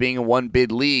trending towards being a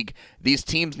 1-bid league. These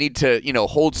teams need to,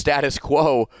 hold status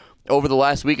quo over the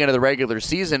last weekend of the regular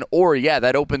season, or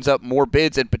that opens up more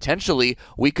bids, and potentially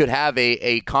we could have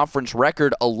a conference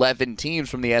record 11 teams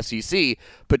from the SEC,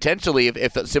 potentially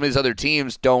if some of these other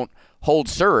teams don't hold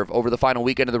serve over the final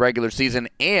weekend of the regular season.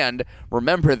 And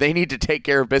remember, they need to take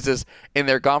care of business in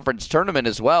their conference tournament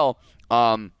as well.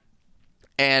 And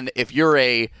if you're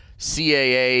a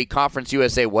CAA, Conference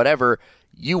USA, whatever,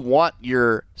 you want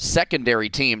your secondary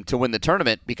team to win the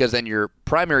tournament, because then your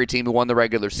primary team who won the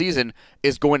regular season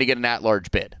is going to get an at-large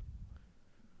bid.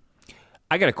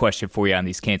 I got a question for you on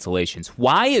these cancellations.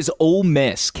 Why is Ole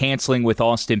Miss canceling with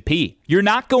Austin Peay? You're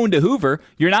not going to Hoover.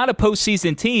 You're not a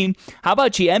postseason team. How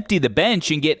about you empty the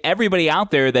bench and get everybody out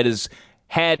there that has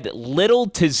had little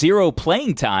to zero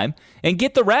playing time and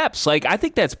get the reps? Like, I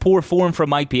think that's poor form from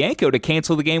Mike Bianco to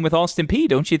cancel the game with Austin Peay,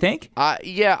 don't you think?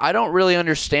 Yeah, I don't really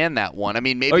understand that one. I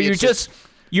mean, maybe or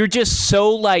you're just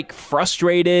so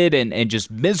frustrated and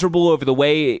just miserable over the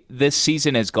way this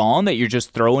season has gone that you're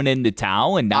just throwing in the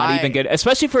towel and not even good.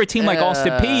 Especially for a team like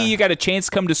Austin Peay, you got a chance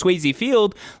to come to Swayze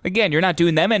Field. Again, you're not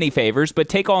doing them any favors, but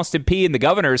take Austin Peay and the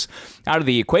Governors out of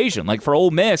the equation. Like for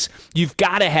Ole Miss, you've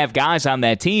got to have guys on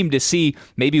that team to see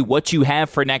maybe what you have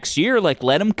for next year. Like,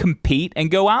 let them compete and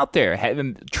go out there. Have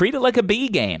them treat it like a B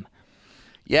game.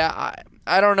 Yeah,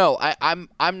 I don't know.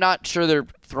 I'm not sure they're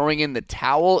throwing in the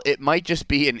towel. It might just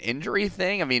be an injury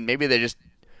thing. I mean, maybe they just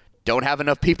don't have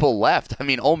enough people left. I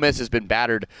mean, Ole Miss has been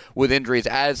battered with injuries,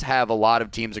 as have a lot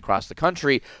of teams across the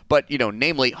country. But,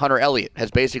 namely, Hunter Elliott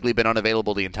has basically been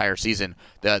unavailable the entire season,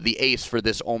 the ace for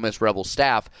this Ole Miss Rebel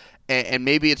staff. And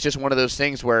maybe it's just one of those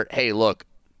things where, hey, look,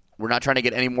 we're not trying to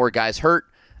get any more guys hurt.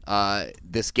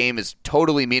 This game is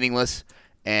totally meaningless,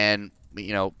 and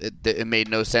it made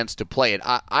no sense to play it.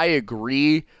 I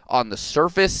agree on the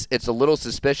surface. It's a little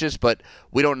suspicious, but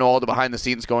we don't know all the behind the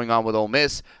scenes going on with Ole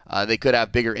Miss. They could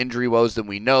have bigger injury woes than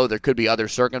we know. There could be other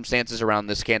circumstances around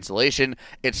this cancellation.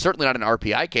 It's certainly not an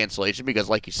RPI cancellation because,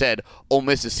 like you said, Ole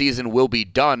Miss's season will be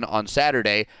done on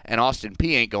Saturday, and Austin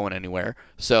Peay ain't going anywhere.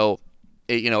 So,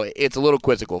 it's a little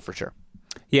quizzical for sure.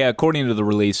 Yeah, according to the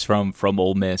release from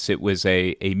Ole Miss, it was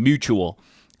a mutual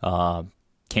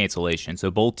cancellation.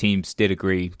 So both teams did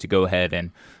agree to go ahead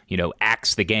and,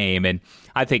 axe the game. And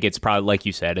I think it's probably, like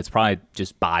you said, it's probably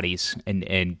just bodies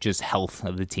and just health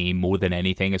of the team more than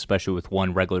anything, especially with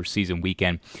one regular season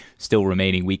weekend still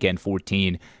remaining, weekend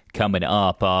 14 coming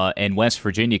up. And West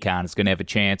Virginia Con is going to have a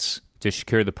chance to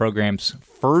secure the program's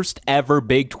first ever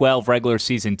Big 12 regular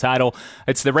season title.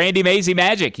 It's the Randy Mazey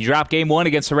Magic. You drop game one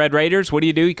against the Red Raiders. What do?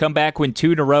 You come back, win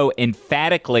 2 in a row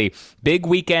emphatically. Big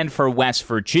weekend for West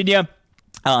Virginia.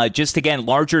 Just again,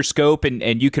 larger scope,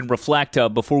 and you can reflect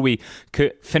before we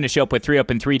finish up with 3 up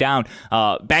and 3 down.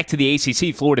 Back to the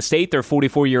ACC, Florida State, their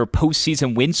 44-year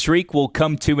postseason win streak will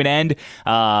come to an end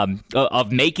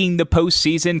of making the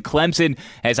postseason. Clemson,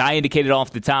 as I indicated off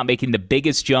the top, making the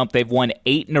biggest jump. They've won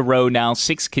 8 in a row now,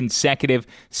 6 consecutive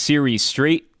series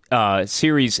sweep.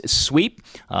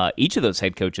 Each of those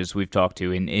head coaches we've talked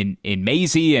to in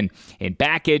Mazey and in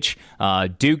Bakich.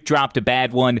 Duke dropped a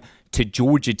bad one to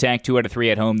Georgia Tech, 2 out of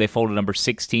 3 at home. They folded number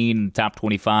 16 in the top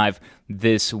 25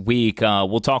 this week.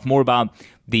 We'll talk more about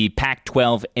the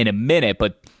Pac-12 in a minute,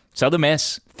 but Southern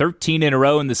Miss, 13 in a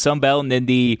row in the Sun Belt, and then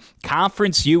the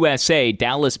Conference USA,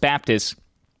 Dallas Baptist,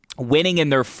 winning in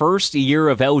their first year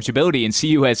of eligibility in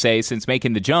CUSA since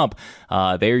making the jump.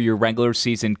 They're your regular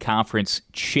season conference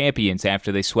champions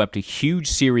after they swept a huge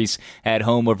series at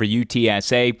home over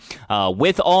UTSA.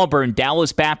 With Auburn,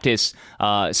 Dallas Baptist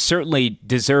certainly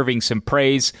deserving some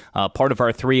praise. Part of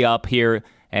our 3 up here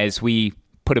as we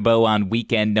put a bow on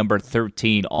weekend number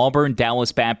 13. Auburn,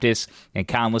 Dallas Baptist, and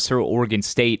Conless, Oregon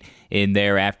State in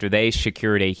there after they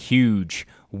secured a huge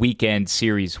weekend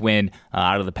series win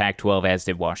out of the Pac-12, as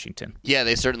did Washington. Yeah,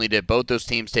 they certainly did. Both those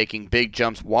teams taking big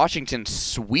jumps. Washington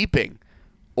sweeping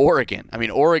Oregon. I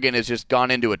mean, Oregon has just gone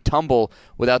into a tumble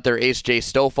without their ace, Jay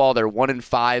Stofall. They're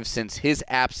 1-5 since his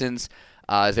absence,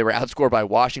 as they were outscored by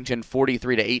Washington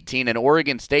 43-18. And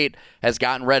Oregon State has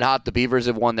gotten red hot. The Beavers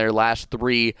have won their last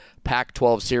 3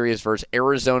 Pac-12 series versus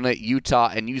Arizona,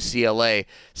 Utah, and UCLA.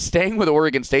 Staying with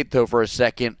Oregon State, though, for a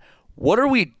second, what are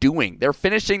we doing? They're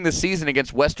finishing the season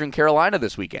against Western Carolina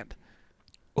this weekend.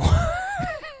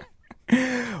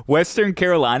 Western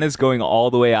Carolina's going all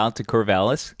the way out to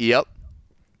Corvallis? Yep.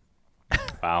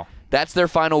 Wow. That's their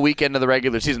final weekend of the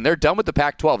regular season. They're done with the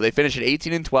Pac-12. They finished at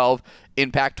 18-12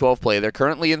 in Pac-12 play. They're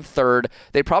currently in third.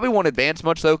 They probably won't advance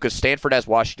much, though, because Stanford has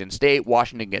Washington State.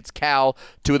 Washington gets Cal,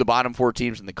 2 of the bottom 4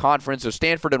 teams in the conference. So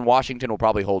Stanford and Washington will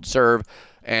probably hold serve,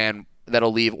 and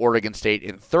that'll leave Oregon State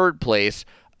in third place.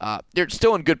 They're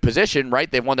still in good position, right?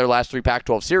 They've won their last 3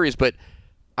 Pac-12 series, but,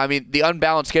 I mean, the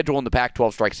unbalanced schedule in the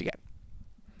Pac-12 strikes again.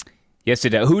 Yes,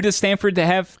 it does. Who does Stanford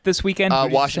have this weekend?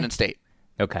 Washington State.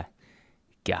 Okay.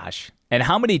 Gosh. And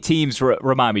how many teams,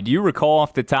 remind me, do you recall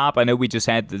off the top? I know we just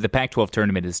had the Pac-12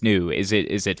 tournament is new. Is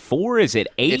it 4? Is it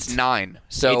 8? It's 9.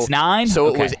 So it's 9? So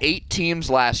okay. It was 8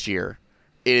 teams last year.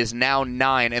 It is now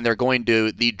 9, and they're going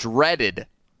to the dreaded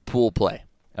pool play.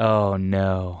 Oh,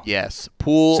 no. Yes,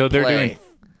 pool so they're play. doing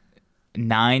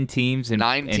 9 teams?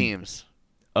 9 teams.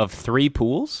 Of 3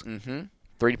 pools? Mm-hmm.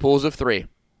 3 pools of 3.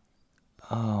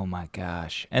 Oh, my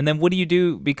gosh. And then what do you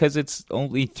do because it's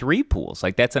only 3 pools?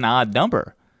 Like, that's an odd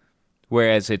number.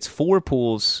 Whereas it's 4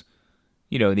 pools,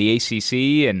 in the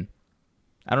ACC, and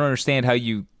I don't understand how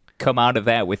you come out of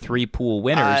that with 3 pool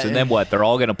winners, and then what? They're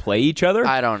all going to play each other?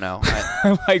 I don't know.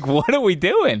 Like, what are we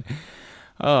doing?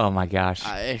 Oh, my gosh.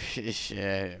 Am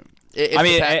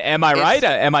I right?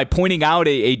 Am I pointing out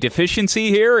a deficiency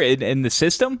here in the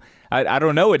system? I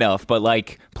don't know enough, but,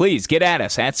 please get at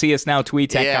us. At CS Now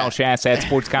Tweets, at Kyle Schass, at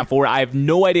SportsCom4. I have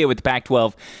no idea what the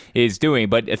Pac-12 is doing,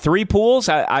 but 3 pools,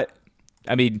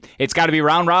 I mean, it's got to be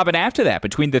round robin after that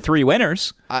between the 3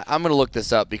 winners. I'm going to look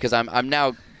this up because I'm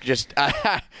now just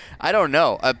I don't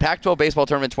know. A Pac-12 baseball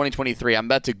tournament 2023. I'm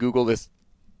about to Google this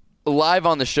live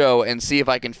on the show and see if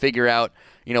I can figure out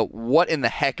what in the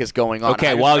heck is going on. Okay,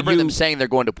 I remember them saying they're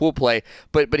going to pool play,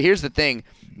 but here's the thing.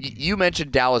 You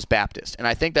mentioned Dallas Baptist, and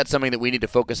I think that's something that we need to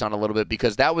focus on a little bit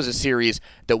because that was a series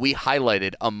that we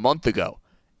highlighted a month ago.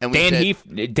 And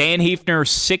Dan Hefner,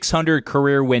 600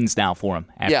 career wins now for him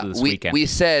after this weekend.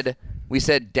 We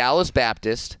said Dallas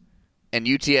Baptist and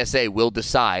UTSA will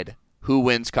decide who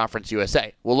wins Conference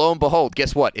USA. Well, lo and behold,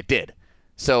 guess what? It did.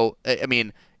 So, I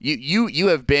mean, you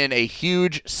have been a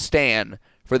huge stan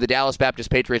for the Dallas Baptist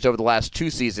Patriots over the last 2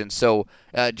 seasons. So,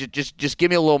 just give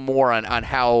me a little more on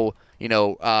how.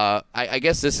 I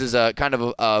guess this is kind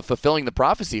of fulfilling the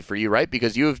prophecy for you, right?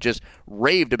 Because you have just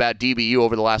raved about DBU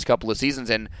over the last couple of seasons,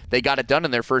 and they got it done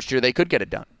in their first year. They could get it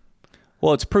done.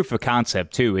 Well, it's proof of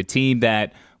concept, too. A team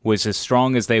that was as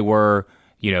strong as they were,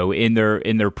 in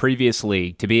their previous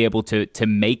league, to be able to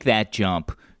make that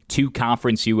jump to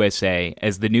Conference USA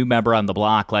as the new member on the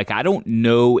block. I don't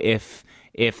know if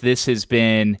this has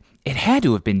been – it had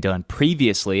to have been done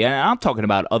previously. And I'm talking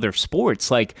about other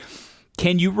sports.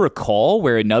 Can you recall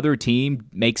where another team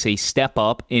makes a step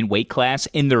up in weight class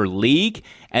in their league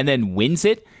and then wins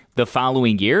it the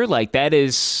following year? That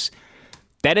is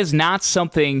not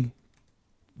something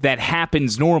that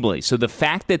happens normally. So the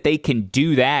fact that they can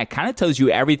do that kind of tells you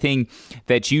everything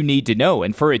that you need to know.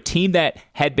 And for a team that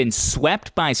had been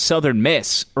swept by Southern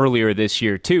Miss earlier this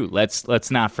year too, let's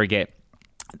not forget.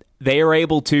 They are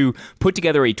able to put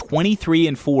together a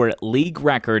 23-4 league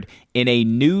record in a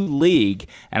new league,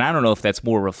 and I don't know if that's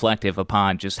more reflective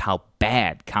upon just how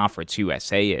bad Conference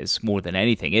USA is more than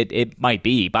anything. It might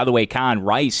be. By the way, Con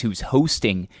Rice, who's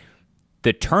hosting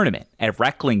the tournament at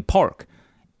Reckling Park,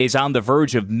 is on the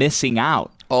verge of missing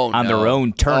out on their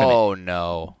own tournament. Oh,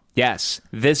 no. Yes,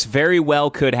 this very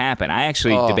well could happen. I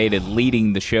actually debated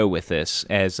leading the show with this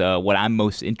as what I'm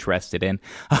most interested in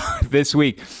this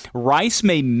week. Rice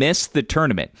may miss the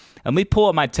tournament. Let me pull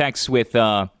up my text with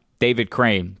David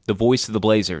Crane, the voice of the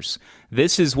Blazers.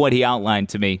 This is what he outlined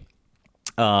to me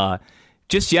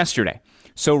just yesterday.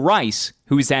 So Rice,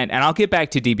 who's at, and I'll get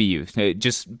back to DBU,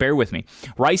 just bear with me.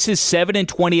 Rice is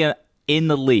 7-20 in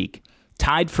the league,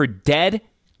 tied for dead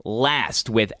last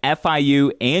with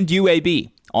FIU and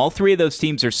UAB. All 3 of those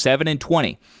teams are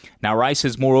 7-20. Now, Rice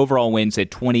has more overall wins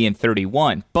at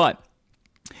 20-31. But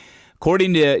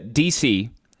according to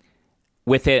DC,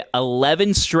 with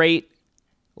 11 straight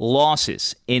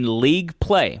losses in league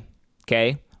play,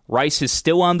 okay, Rice is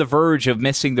still on the verge of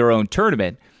missing their own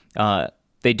tournament.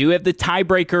 They do have the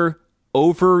tiebreaker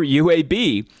over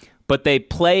UAB, but they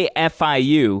play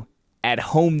FIU at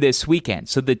home this weekend.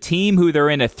 So the team who they're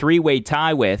in a three-way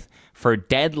tie with for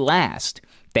dead last,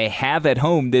 they have at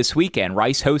home this weekend.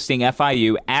 Rice hosting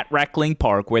FIU at Reckling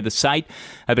Park, where the site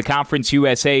of the Conference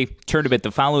USA tournament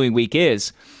the following week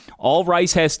is. All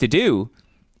Rice has to do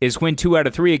is win 2 out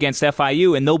of 3 against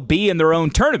FIU, and they'll be in their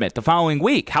own tournament the following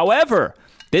week. However,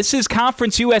 this is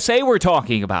Conference USA we're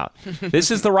talking about. This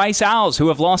is the Rice Owls, who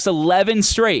have lost 11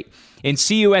 straight in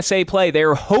CUSA play.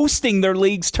 They're hosting their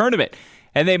league's tournament,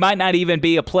 and they might not even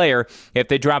be a player if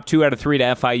they drop 2 out of 3 to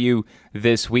FIU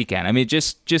this weekend. I mean,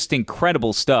 just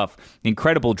incredible stuff,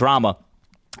 incredible drama.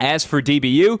 As for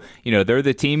DBU, they're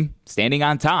the team standing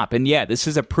on top. And yeah, this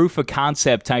is a proof of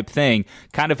concept type thing,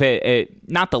 kind of a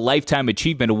not the Lifetime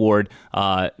Achievement Award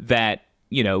that,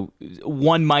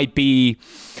 one might be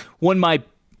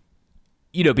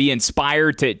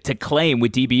inspired to claim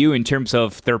with DBU in terms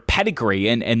of their pedigree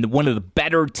and one of the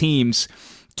better teams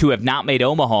to have not made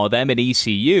Omaha, them and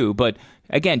ECU. But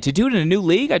again, to do it in a new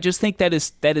league, I just think that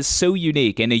is so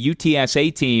unique. And a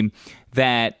UTSA team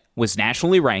that was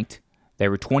nationally ranked, they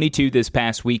were 22 this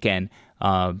past weekend,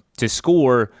 to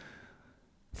score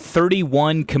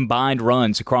 31 combined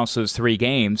runs across those 3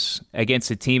 games against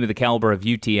a team of the caliber of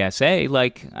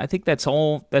UTSA. I think that's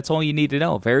all you need to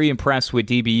know. Very impressed with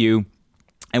DBU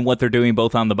and what they're doing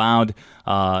both on the mound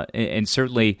and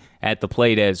certainly at the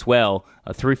plate as well.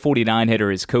 A 349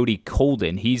 hitter is Cody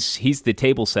Colden. He's the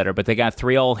table setter, but they got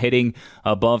 3 all hitting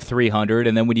above 300.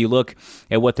 And then when you look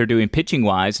at what they're doing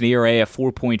pitching-wise, an ERA of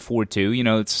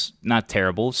 4.42, it's not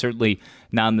terrible. Certainly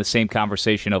not in the same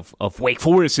conversation of Wake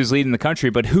Forest is leading the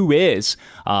country, but who is?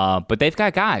 But they've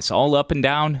got guys all up and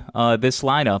down this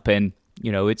lineup, and,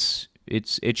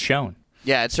 it's shown.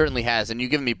 Yeah, it certainly has, and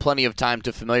you've given me plenty of time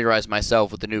to familiarize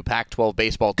myself with the new Pac-12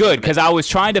 baseball tournament. Good, because I was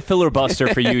trying to filibuster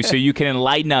for you so you can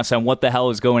enlighten us on what the hell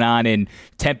is going on in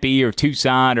Tempe or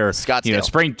Tucson or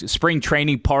Scottsdale. Spring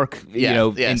Training Park,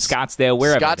 in Scottsdale,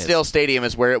 wherever Scottsdale Stadium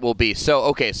is where it will be.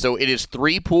 So it is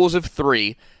 3 pools of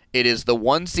 3. It is the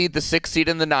 1 seed, the 6 seed,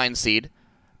 and the 9 seed,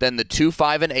 then the 2,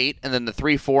 5, and 8, and then the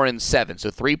 3, 4, and 7. So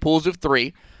 3 pools of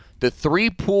 3. The 3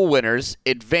 pool winners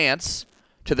advance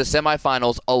to the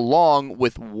semifinals along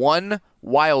with 1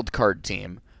 wild card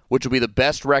team, which will be the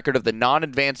best record of the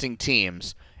non-advancing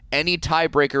teams. Any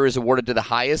tiebreaker is awarded to the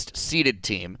highest seeded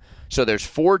team. So there's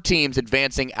 4 teams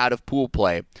advancing out of pool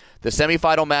play. The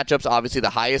semifinal matchups, obviously the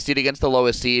highest seed against the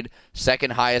lowest seed,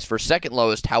 second highest for second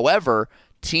lowest. However,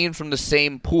 teams from the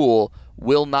same pool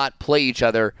will not play each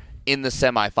other in the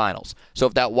semifinals. So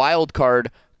if that wild card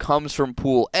comes from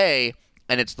Pool A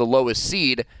and it's the lowest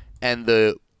seed and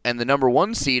the number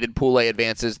 1 seed in Pool A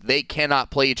advances, they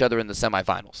cannot play each other in the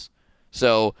semifinals.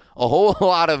 So a whole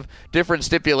lot of different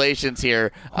stipulations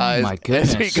here my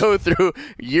goodness. As we go through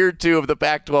year 2 of the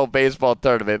Pac-12 baseball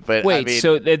tournament. But wait,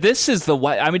 so this is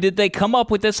did they come up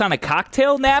with this on a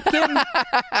cocktail napkin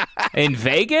in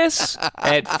Vegas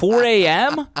at 4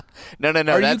 a.m.? No.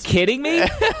 Are you kidding me?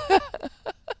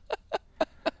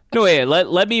 No, wait,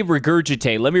 let me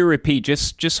regurgitate. Let me repeat,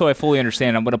 just so I fully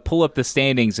understand. I'm going to pull up the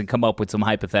standings and come up with some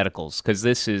hypotheticals because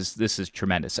this is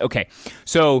tremendous. Okay,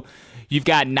 so you've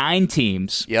got 9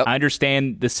 teams. Yep. I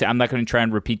understand this. I'm not going to try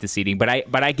and repeat the seeding, but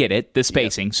I get it. The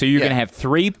spacing. Yep. So you're going to have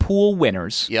 3 pool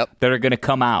winners. Yep. That are going to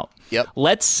come out. Yep.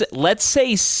 Let's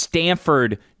say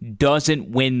Stanford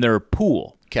doesn't win their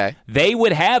pool. Okay. They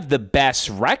would have the best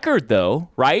record though,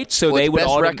 right? So they would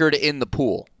best record in the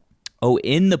pool. Oh,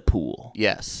 in the pool.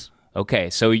 Yes.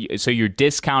 Okay, so you're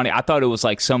discounting. I thought it was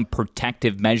like some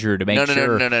protective measure to make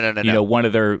sure. No. One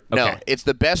of their. Okay. No, it's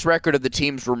the best record of the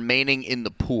teams remaining in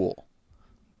the pool.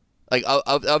 Like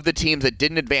of the teams that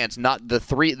didn't advance, not the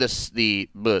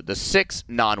 6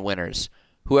 non-winners.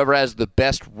 Whoever has the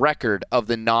best record of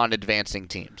the non-advancing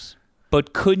teams.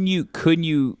 But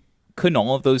couldn't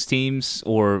all of those teams,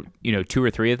 or 2 or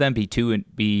 3 of them, be 2 and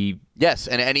be? Yes,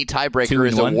 and any tiebreaker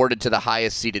is awarded to the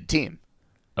highest seeded team.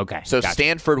 Okay. So gotcha.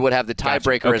 Stanford would have the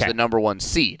tiebreaker as the number 1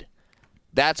 seed.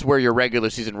 That's where your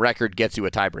regular season record gets you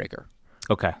a tiebreaker.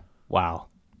 Okay. Wow.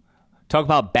 Talk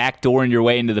about backdooring your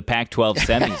way into the Pac-12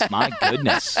 semis. My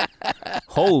goodness.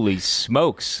 Holy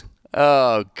smokes.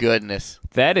 Oh, goodness.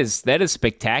 That is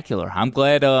spectacular. I'm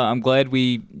glad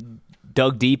we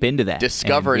dug deep into that.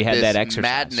 Discovered this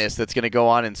madness that's going to go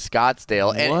on in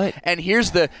Scottsdale. And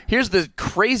here's the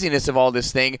craziness of all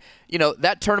this thing.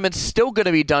 That tournament's still going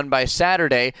to be done by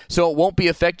Saturday, so it won't be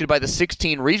affected by the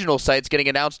 16 regional sites getting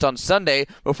announced on Sunday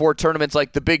before tournaments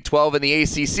like the Big 12 and the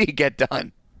ACC get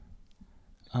done.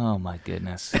 Oh, my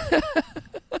goodness.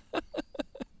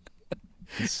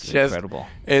 It's incredible.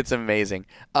 It's amazing.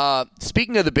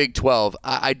 Speaking of the Big 12,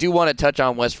 I do want to touch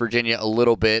on West Virginia a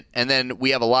little bit, and then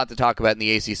we have a lot to talk about in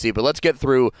the ACC, but let's get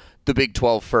through the Big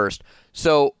 12 first.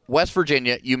 So West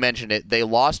Virginia, you mentioned it, they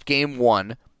lost game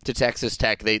 1 to Texas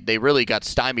Tech. They really got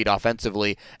stymied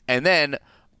offensively, and then,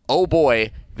 oh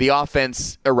boy, the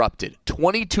offense erupted.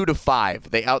 22-5.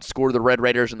 They outscored the Red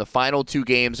Raiders in the final 2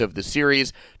 games of the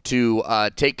series to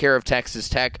take care of Texas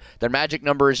Tech. Their magic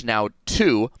number is now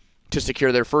 2 to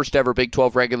secure their first ever Big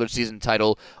 12 regular season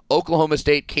title. Oklahoma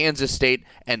State, Kansas State,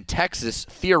 and Texas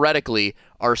theoretically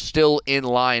are still in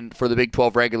line for the Big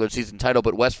 12 regular season title,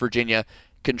 but West Virginia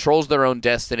controls their own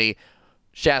destiny.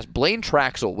 Shaz, Blaine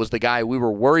Traxel was the guy we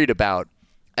were worried about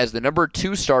as the number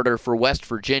 2 starter for West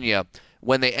Virginia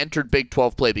when they entered Big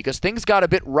 12 play because things got a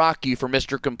bit rocky for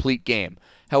Mr. Complete Game.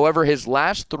 However, his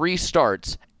last 3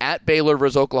 starts at Baylor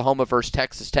versus Oklahoma versus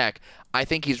Texas Tech, I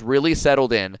think he's really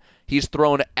settled in. He's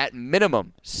thrown at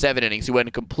minimum 7 innings. He went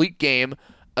a complete game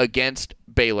against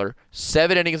Baylor,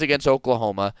 7 innings against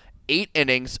Oklahoma, 8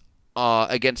 innings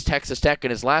against Texas Tech in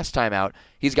his last time out.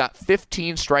 He's got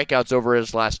 15 strikeouts over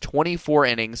his last 24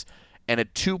 innings and a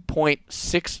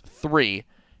 2.63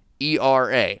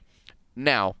 ERA.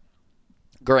 Now,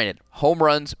 granted, home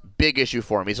runs, big issue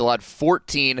for him. He's allowed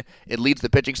 14. It leads the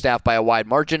pitching staff by a wide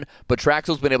margin, but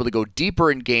Traxel's been able to go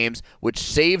deeper in games, which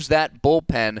saves that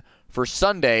bullpen for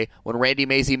Sunday when Randy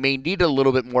Mazey may need a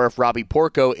little bit more if Robbie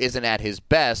Porco isn't at his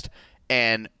best.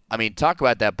 And, I mean, talk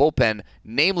about that bullpen,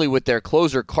 namely with their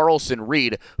closer, Carlson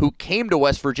Reed, who came to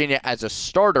West Virginia as a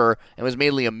starter and was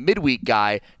mainly a midweek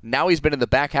guy. Now he's been in the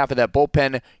back half of that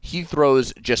bullpen. He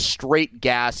throws just straight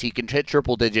gas. He can hit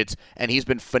triple digits, and he's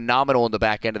been phenomenal in the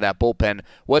back end of that bullpen.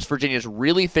 West Virginia's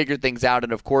really figured things out,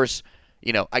 and of course,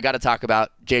 you know, I got to talk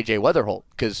about J.J. Weatherholt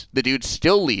because the dude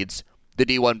still leads the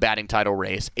D1 batting title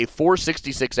race, a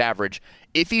 .466 average.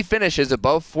 If he finishes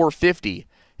above .450,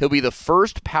 he'll be the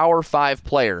first Power 5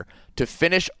 player to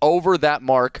finish over that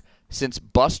mark since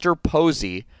Buster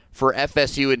Posey for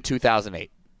FSU in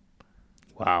 2008.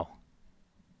 Wow.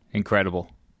 Incredible.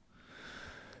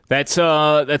 That's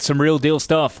some real deal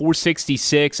stuff.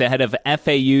 .466 ahead of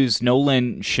FAU's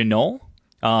Nolan Chenal,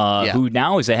 who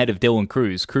now is ahead of Dylan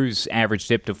Cruz. Cruz average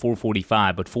dipped to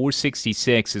 .445, but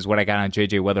 .466 is what I got on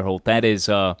J.J. Weatherholt. That is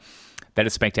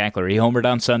spectacular. He homered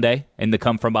on Sunday in the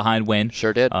come-from-behind win.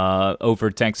 Sure did.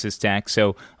 Over Texas Tech.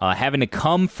 So having to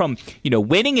come from,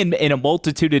 winning in a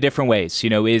multitude of different ways,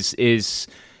 is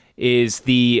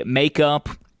the makeup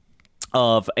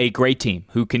of a great team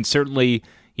who can certainly,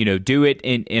 do it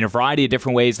in a variety of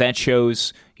different ways. That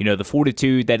shows, the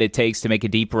fortitude that it takes to make a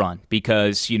deep run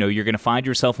because, you're going to find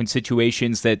yourself in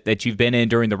situations that you've been in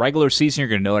during the regular season. You're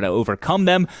going to know how to overcome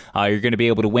them. You're going to be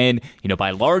able to win,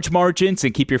 by large margins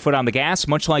and keep your foot on the gas,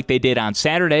 much like they did on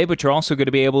Saturday, but you're also going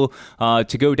to be able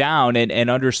to go down and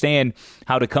understand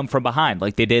how to come from behind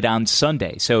like they did on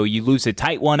Sunday. So you lose a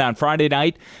tight one on Friday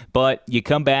night, but you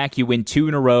come back, you win 2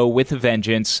 in a row with a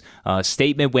vengeance,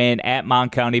 statement win at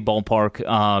Mount County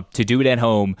Ballpark to do it at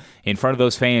home in front of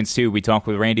those fans too. We talked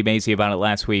with Randy Mazey about it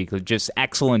last week. Just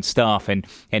excellent stuff, and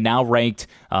now ranked,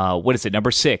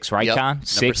 number 6, right, yep, Con?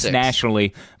 6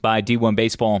 nationally by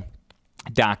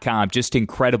D1Baseball.com. Just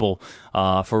incredible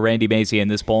for Randy Mazey and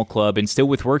this ball club, and still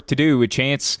with work to do, a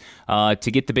chance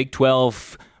to get the Big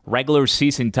 12 regular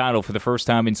season title for the first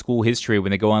time in school history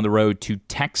when they go on the road to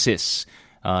Texas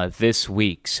this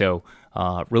week. So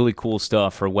really cool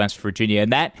stuff for West Virginia.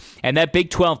 And that Big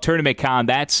 12 tournament, Con,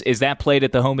 is that played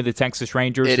at the home of the Texas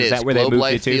Rangers? It is. That where Globe they moved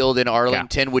Life it to? Field in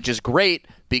Arlington, which is great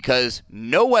because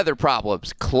no weather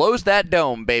problems. Close that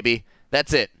dome, baby.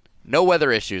 That's it. No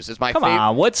weather issues. It's my favorite. Come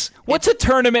on, what's a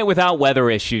tournament without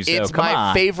weather issues? Though? It's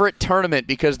my favorite tournament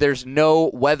because there's no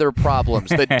weather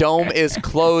problems. The dome is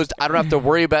closed. I don't have to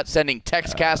worry about sending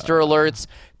Textcaster alerts.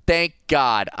 Thank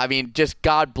God. I mean, just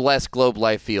God bless Globe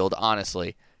Life Field,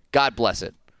 honestly. God bless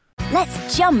it.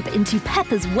 Let's jump into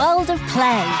Peppa's world of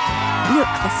play. Look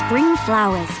for spring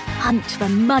flowers, hunt for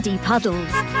muddy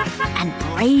puddles, and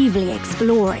bravely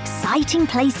explore exciting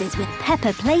places with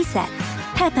Peppa playsets.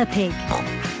 Peppa Pig,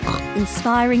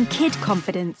 inspiring kid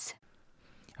confidence.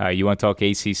 You want to talk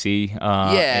ACC?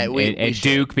 We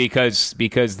Duke because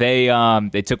they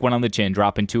took one on the chin,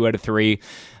 dropping 2 out of 3.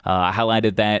 I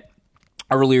highlighted that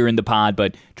earlier in the pod,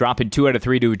 but dropping 2 out of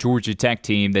 3 to a Georgia Tech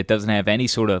team that doesn't have any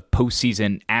sort of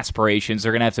postseason aspirations.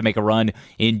 They're going to have to make a run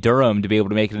in Durham to be able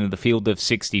to make it into the field of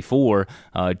 64.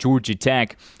 Georgia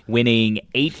Tech winning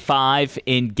 8-5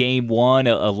 in Game 1.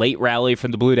 A late rally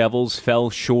from the Blue Devils fell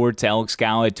short. Alex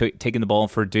Gow had taken the ball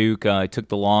for Duke, took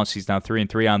the loss. He's now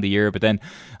 3-3 on the year, but then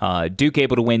Duke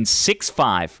able to win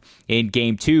 6-5 in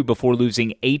Game 2 before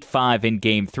losing 8-5 in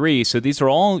Game 3. So these are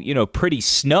all, pretty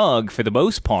snug for the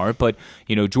most part, but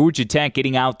Georgia Tech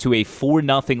getting out to a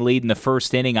 4-0 lead in the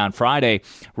first inning on Friday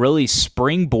really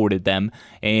springboarded them.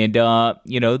 And,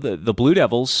 the Blue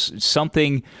Devils,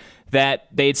 something that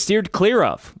they had steered clear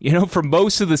of, for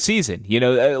most of the season.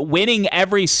 Winning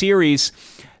every series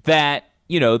that,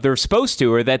 they're supposed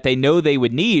to or that they know they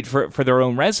would need for their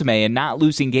own resume and not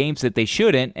losing games that they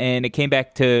shouldn't. And it came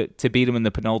back to beat them in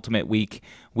the penultimate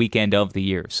weekend of the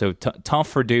year. So tough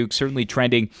for Duke, certainly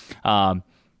trending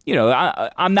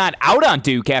I'm not out on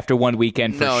Duke after one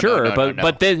weekend for sure,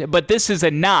 but this is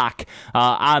a knock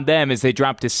on them as they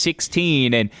drop to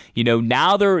 16, and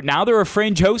now they're a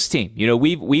fringe host team.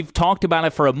 We've talked about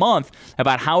it for a month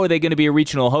about how are they going to be a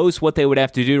regional host, what they would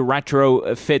have to do to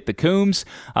retrofit the Coombs,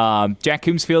 Jack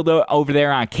Coombs Field over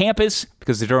there on campus,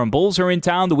 because the Durham Bulls are in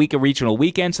town the week of regional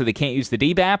weekend, so they can't use the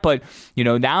DBAP. But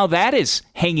now that is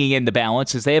hanging in the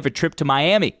balance as they have a trip to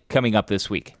Miami coming up this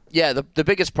week. Yeah, the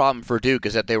biggest problem for Duke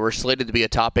is that they were slated to be a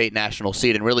top 8 national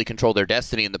seed and really control their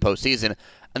destiny in the postseason,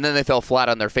 and then they fell flat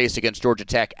on their face against Georgia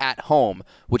Tech at home,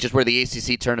 which is where the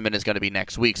ACC tournament is going to be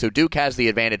next week. So Duke has the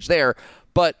advantage there,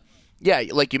 but yeah,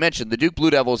 like you mentioned, the Duke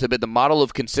Blue Devils have been the model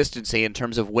of consistency in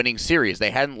terms of winning series.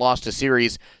 They hadn't lost a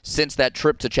series since that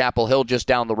trip to Chapel Hill just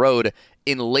down the road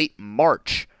in late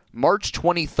March. March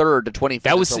 23rd to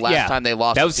 25th was the last time they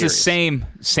lost a series. That was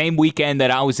the same weekend that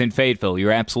I was in Fayetteville.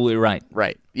 You're absolutely right.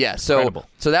 Right. Yeah, so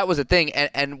that was a thing,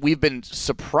 and we've been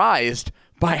surprised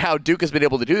by how Duke has been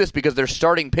able to do this because their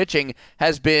starting pitching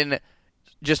has been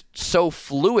just so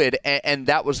fluid, and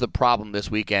that was the problem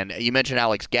this weekend. You mentioned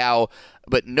Alex Gow,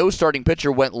 but no starting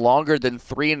pitcher went longer than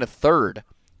 3 1/3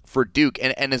 for Duke.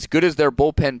 And as good as their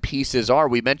bullpen pieces are,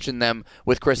 we mentioned them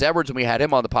with Chris Edwards when we had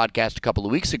him on the podcast a couple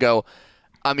of weeks ago.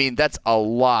 I mean, that's a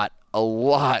lot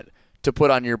to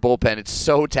put on your bullpen. It's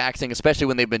so taxing, especially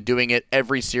when they've been doing it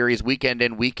every series, weekend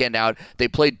in, weekend out. They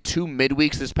played 2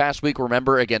 midweeks this past week,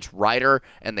 remember, against Rider,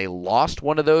 and they lost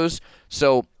one of those.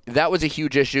 So that was a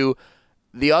huge issue.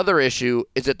 The other issue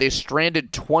is that they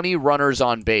stranded 20 runners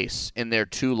on base in their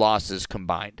 2 losses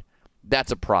combined.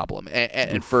 That's a problem.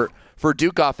 And for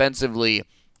Duke offensively,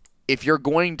 if you're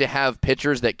going to have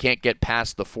pitchers that can't get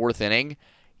past the 4th inning,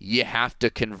 you have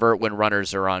to convert when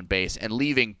runners are on base. And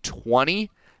leaving 20,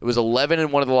 it was 11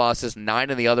 in one of the losses, 9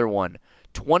 in the other one.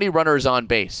 20 runners on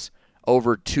base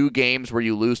over 2 games where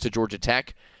you lose to Georgia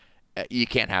Tech, you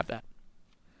can't have that.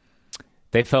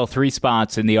 They fell 3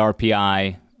 spots in the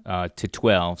RPI to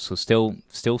 12, so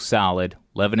still solid.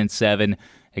 11-7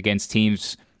 against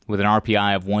teams with an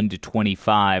RPI of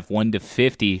 1-25,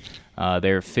 1-50.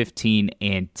 They're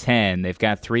 15-10. They've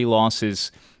got 3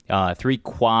 losses, 3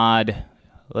 quad,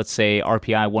 let's say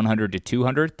RPI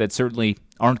 100-200. That certainly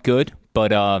aren't good, but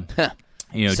Duke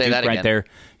right there.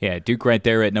 Yeah, Duke right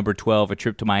there at number 12. A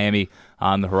trip to Miami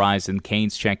on the horizon.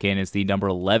 Canes check in as the number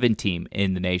 11 team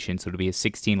in the nation, so it'll be a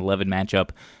 16-11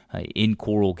 matchup in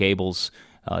Coral Gables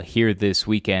here this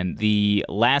weekend. The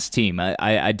last team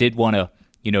I did want to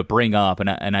bring up,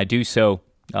 and I do so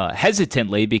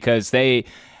hesitantly because they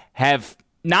have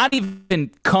not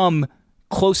even come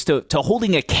close to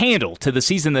holding a candle to the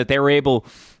season that they were able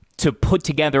to put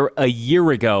together a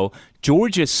year ago.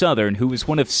 Georgia Southern, who was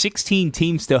one of 16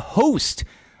 teams to host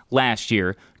last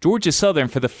year, Georgia Southern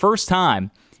for the first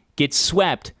time gets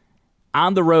swept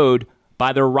on the road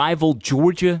by their rival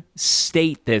Georgia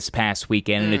State this past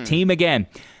weekend. And a team, again,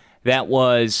 that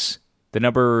was the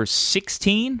number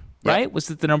 16, right? Yep. Was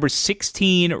it the number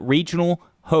 16 regional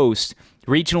host,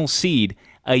 regional seed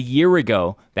a year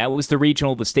ago? That was the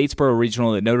Statesboro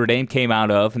regional that Notre Dame came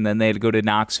out of, and then they had to go to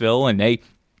Knoxville, and they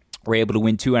were able to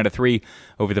win 2 out of 3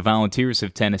 over the Volunteers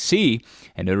of Tennessee,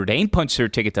 and Notre Dame punched their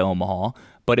ticket to Omaha,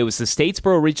 but it was the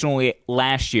Statesboro regional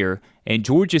last year, and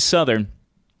Georgia Southern,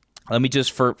 let me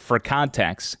just, for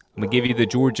context, I'm going to give you the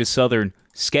Georgia Southern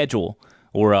schedule,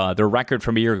 or their record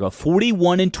from a year ago.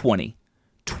 41-20,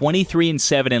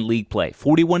 23-7 in league play.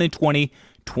 41-20,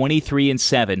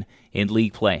 23-7 in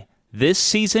league play. This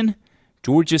season,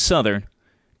 Georgia Southern,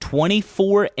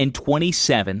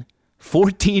 24-27,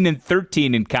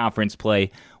 14-13 in conference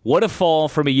play. What a fall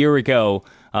from a year ago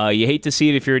You hate to see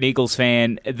it if you're an Eagles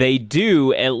fan. They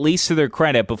do, at least to their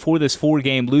credit, before this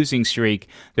 4-game losing streak,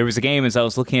 there was a game as I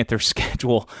was looking at their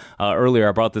schedule earlier.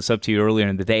 I brought this up to you earlier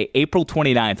in the day. April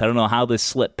 29th. I don't know how this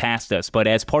slipped past us, but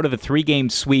as part of a 3-game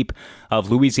sweep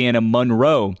of Louisiana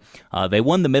Monroe, they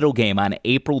won the middle game on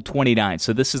April 29th.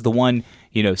 So this is the one,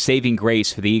 saving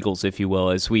grace for the Eagles, if you will,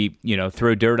 as we,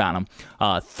 throw dirt on them.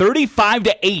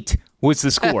 35-8 was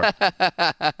the score.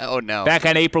 Oh, no. Back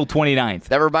on April 29th.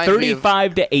 That reminds me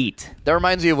 35-8. That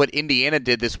reminds me of what Indiana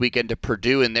did this weekend to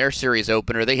Purdue in their series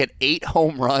opener. They hit 8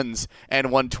 home runs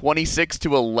and won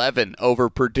 26-11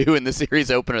 over Purdue in the series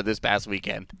opener this past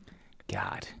weekend.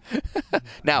 God.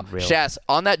 Now, Shas,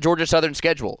 on that Georgia Southern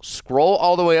schedule, scroll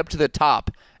all the way up to the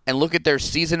top and look at their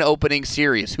season opening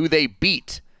series, who they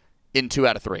beat in 2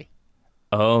 out of 3.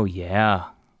 Oh, yeah.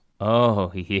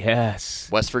 Oh, yes.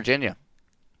 West Virginia.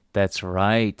 That's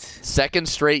right. Second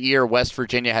straight year West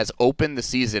Virginia has opened the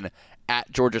season at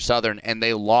Georgia Southern, and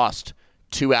they lost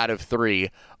 2 out of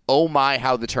 3. Oh, my,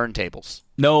 how the turntables.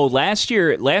 No, last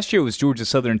year was Georgia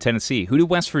Southern Tennessee. Who did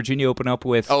West Virginia open up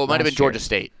with? Oh, it might have been Georgia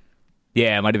State.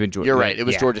 Yeah, it might have been Georgia. You're right. It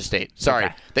was Georgia State. Sorry.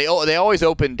 Okay. They always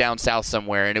open down south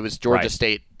somewhere, and it was Georgia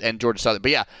State and Georgia Southern.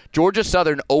 But, yeah, Georgia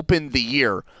Southern opened the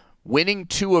year winning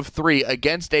 2 of 3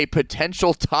 against a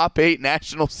potential top 8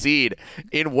 national seed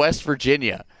in West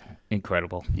Virginia.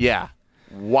 Incredible. Yeah.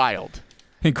 Wild.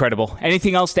 Incredible.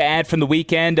 Anything else to add from the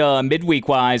weekend,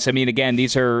 midweek-wise? I mean, again,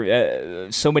 these are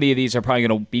so many of these are probably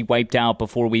going to be wiped out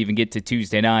before we even get to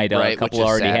Tuesday night. Right, a couple which is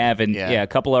already sad. have, and Yeah. a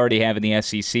couple already have in the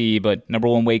SEC. But number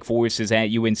 1, Wake Forest is at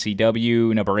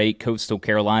UNCW. Number 8, Coastal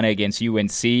Carolina against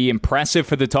UNC. Impressive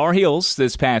for the Tar Heels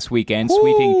this past weekend,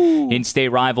 sweeping in-state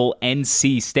rival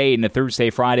NC State in the Thursday,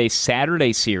 Friday,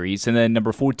 Saturday series, and then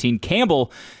number 14, Campbell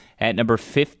at number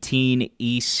 15,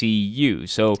 ECU.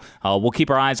 So we'll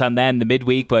keep our eyes on that in the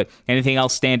midweek, but anything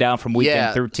else stand out from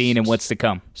weekend 13 and what's to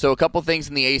come? So a couple things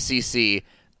in the ACC.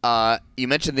 You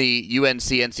mentioned the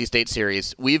UNC-NC State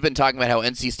series. We've been talking about how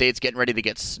NC State's getting ready to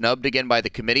get snubbed again by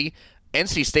the committee.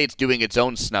 NC State's doing its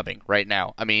own snubbing right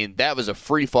now. I mean, that was a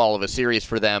free fall of a series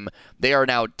for them. They are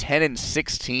now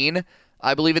 10-16,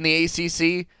 I believe, in the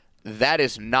ACC. That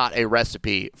is not a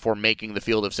recipe for making the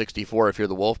field of 64 if you're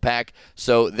the Wolfpack.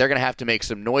 So they're going to have to make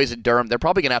some noise in Durham. They're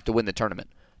probably going to have to win the tournament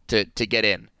to get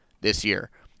in this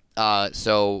year.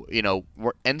 So,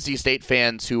 we're NC State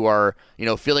fans who are,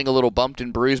 feeling a little bumped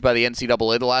and bruised by the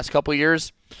NCAA the last couple of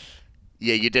years,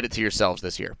 yeah, you did it to yourselves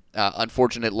this year.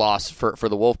 Unfortunate loss for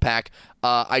the Wolfpack.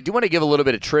 I do want to give a little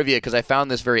bit of trivia because I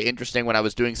found this very interesting when I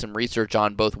was doing some research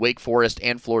on both Wake Forest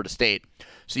and Florida State.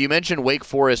 So you mentioned Wake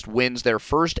Forest wins their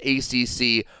first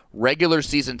ACC regular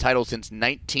season title since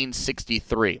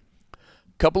 1963.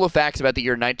 Couple of facts about the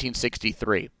year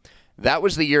 1963. That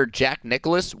was the year Jack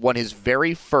Nicklaus won his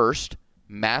very first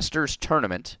Masters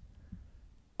tournament.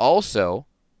 Also,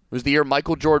 it was the year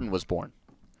Michael Jordan was born.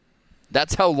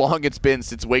 That's how long it's been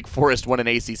since Wake Forest won an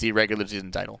ACC regular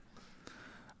season title.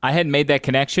 I hadn't made that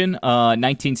connection.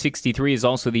 1963 is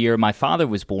also the year my father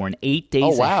was born, 8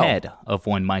 days ahead of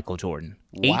one Michael Jordan.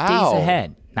 8 days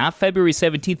ahead. Not February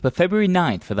 17th, but February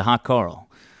 9th for the Hot Carl.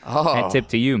 Oh, that tip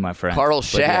to you, my friend. Carl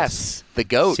Schass, the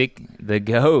GOAT. The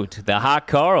GOAT, the Hot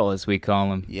Carl, as we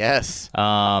call him. Yes.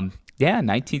 Yeah,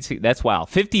 1960. That's wild.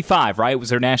 55, right? Was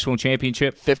their national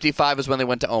championship? 55 is when they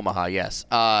went to Omaha, yes.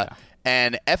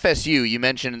 And FSU, you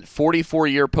mentioned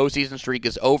 44-year postseason streak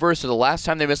is over, so the last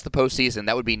time they missed the postseason,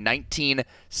 that would be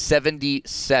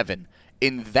 1977.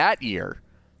 In that year,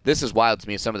 this is wild to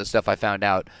me, some of the stuff I found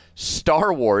out,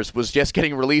 Star Wars was just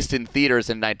getting released in theaters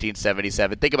in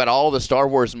 1977. Think about all the Star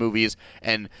Wars movies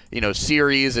and,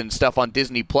 series and stuff on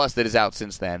Disney Plus that is out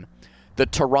since then. The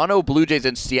Toronto Blue Jays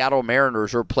and Seattle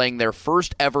Mariners were playing their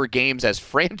first ever games as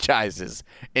franchises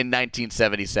in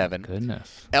 1977.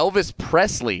 Goodness. Elvis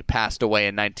Presley passed away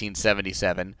in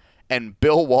 1977, and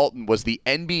Bill Walton was the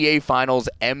NBA Finals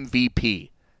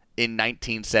MVP in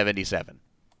 1977.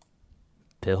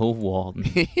 Bill Walton.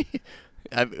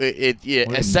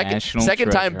 A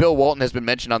second time Bill Walton has been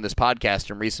mentioned on this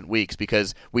podcast in recent weeks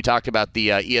because we talked about the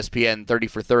ESPN 30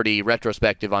 for 30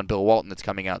 retrospective on Bill Walton that's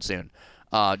coming out soon.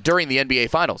 During the NBA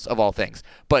Finals, of all things.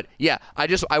 But, yeah,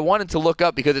 I wanted to look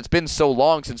up because it's been so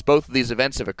long since both of these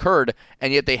events have occurred,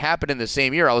 and yet they happened in the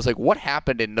same year. I was like, what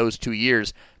happened in those 2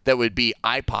 years that would be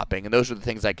eye-popping? And those are the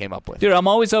things I came up with. Dude, I'm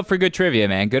always up for good trivia,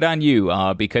 man. Good on you,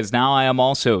 because now I am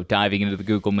also diving into the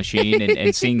Google machine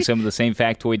and seeing some of the same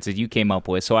factoids that you came up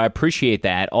with. So I appreciate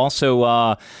that.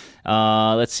 Also,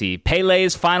 let's see,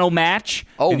 Pele's final match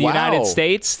in the United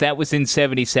States. That was in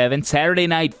 77. Saturday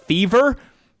Night Fever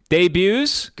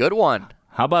debuts. Good one.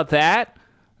 How about that?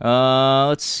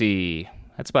 Let's see.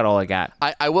 That's about all I got.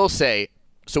 I will say,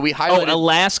 So we highlighted...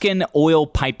 Alaskan oil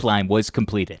pipeline was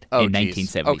completed in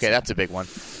 1977. Okay, that's a big one.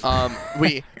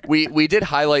 We did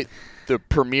highlight the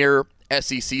premier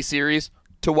SEC series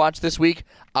to watch this week.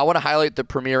 I want to highlight the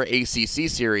premier ACC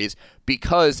series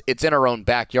because it's in our own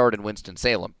backyard in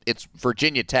Winston-Salem. It's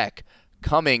Virginia Tech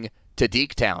coming to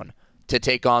Deaktown to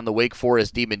take on the Wake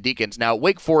Forest Demon Deacons. Now,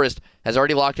 Wake Forest has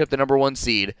already locked up the number 1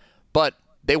 seed, but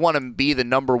they want to be the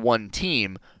number 1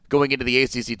 team going into the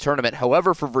ACC tournament.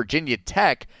 However, for Virginia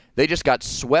Tech, they just got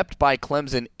swept by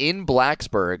Clemson in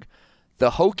Blacksburg.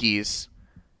 The Hokies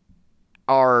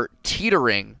are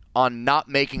teetering on not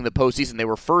making the postseason. They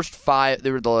were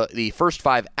the first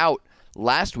 5 out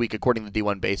last week, according to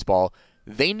D1 Baseball.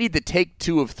 They need to take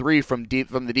 2 of 3 from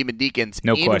the Demon Deacons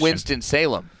in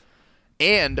Winston-Salem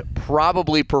and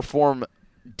probably perform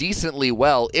decently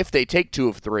well if they take 2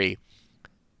 of 3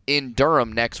 in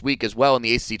Durham next week as well in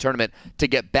the ACC tournament to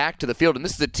get back to the field. And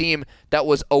this is a team that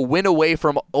was a win away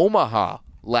from Omaha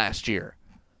last year.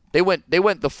 They went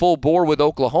the full bore with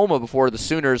Oklahoma before the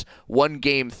Sooners won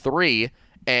Game 3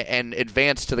 and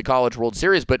advanced to the College World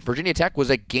Series. But Virginia Tech was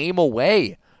a game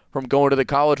away from going to the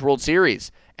College World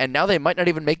Series. And now they might not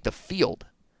even make the field.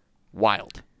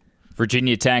 Wild.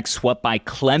 Virginia Tech swept by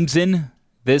Clemson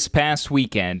this past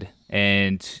weekend.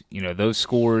 And, those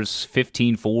scores,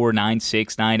 15-4,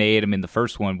 9-6, 9-8. I mean, the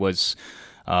first one was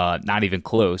not even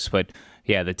close. But,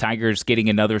 yeah, the Tigers getting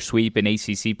another sweep in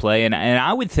ACC play. And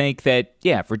I would think that,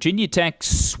 Virginia Tech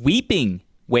sweeping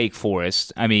Wake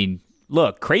Forest. I mean,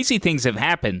 look, crazy things have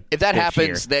happened. If that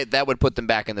happens, that would put them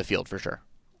back in the field for sure.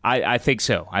 I think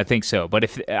so.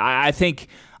 But I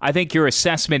think your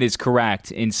assessment is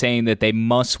correct in saying that they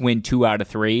must win 2 out of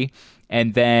 3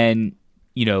 and then,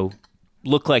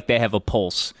 look like they have a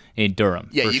pulse in Durham.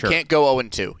 Yeah, you can't go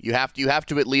 0-2. You have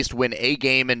to at least win a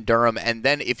game in Durham, and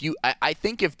then I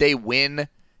think if they win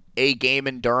a game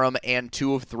in Durham and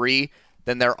 2 of 3,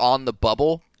 then they're on the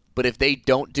bubble. But if they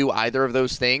don't do either of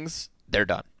those things, they're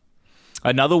done.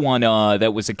 Another one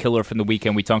that was a killer from the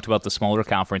weekend, we talked about the smaller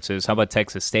conferences. How about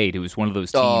Texas State, who was one of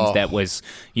those teams that was,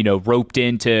 roped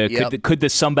into, could the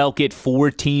Sun Belt get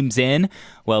 4 teams in?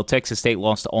 Well, Texas State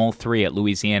lost all 3 at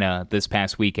Louisiana this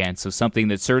past weekend, so something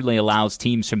that certainly allows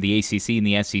teams from the ACC and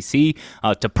the SEC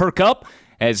to perk up.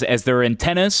 As their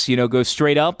antennas, go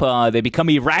straight up, they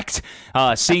become erect.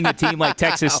 Seeing a team like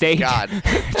Texas State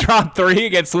drop 3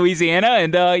 against Louisiana,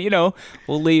 and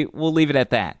we'll leave it at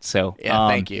that. So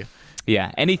thank you.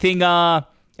 Yeah. Anything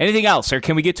else, or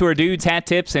can we get to our dudes hat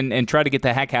tips and try to get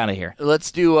the heck out of here?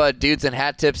 Let's do dudes and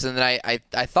hat tips, and then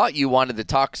I thought you wanted to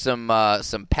talk some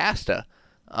pasta.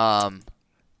 But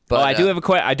I do have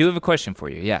a question for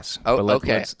you. Yes.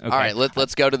 Okay. All right.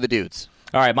 Let's go to the dudes.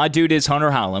 All right, my dude is Hunter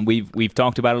Hollan. We've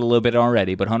talked about it a little bit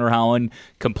already, but Hunter Hollan,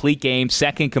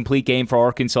 second complete game for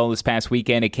Arkansas this past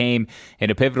weekend. It came in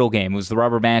a pivotal game. It was the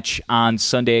rubber match on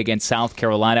Sunday against South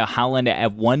Carolina. Hollan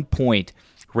at one point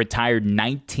retired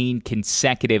 19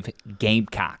 consecutive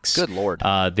Gamecocks. Good Lord.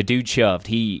 The dude shoved.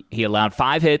 He allowed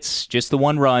 5 hits, just the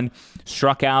 1 run,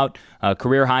 struck out,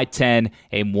 career high 10,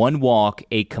 and 1 walk,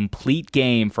 a complete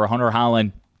game for Hunter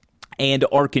Hollan and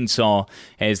Arkansas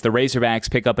as the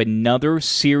Razorbacks pick up another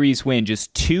series win.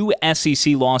 Just 2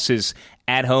 SEC losses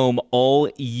at home all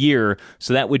year.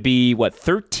 So that would be,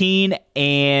 13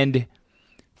 and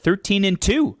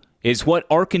 2 is what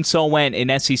Arkansas went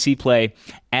in SEC play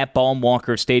at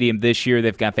Baum-Walker Stadium this year.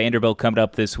 They've got Vanderbilt coming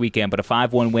up this weekend, but a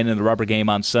 5-1 win in the rubber game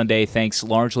on Sunday, thanks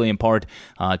largely in part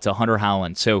to Hunter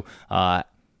Hollan. So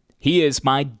he is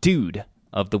my dude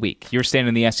of the week. You're staying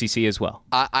in the SEC as well.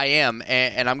 I am,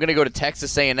 and I'm going to go to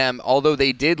Texas A&M, although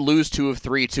they did lose 2 of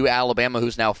 3 to Alabama,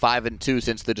 who's now 5-2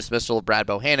 since the dismissal of Brad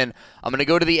Bohannon. I'm going to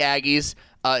go to the Aggies.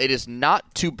 It is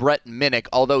not to Brett Minnick,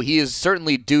 although he is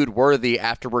certainly dude-worthy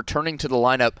after returning to the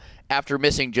lineup after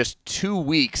missing just 2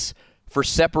 weeks for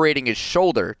separating his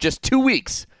shoulder. Just 2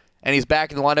 weeks, and he's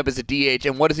back in the lineup as a DH,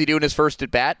 and what does he do in his first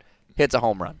at-bat? Hits a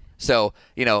home run. So,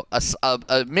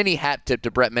 a mini hat tip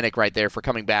to Brett Minnick right there for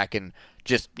coming back and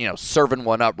just, serving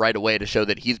one up right away to show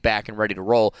that he's back and ready to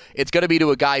roll. It's going to be to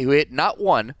a guy who hit not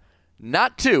 1,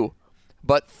 not 2,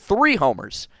 but 3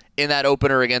 homers in that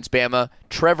opener against Bama.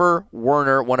 Trevor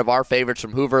Werner, one of our favorites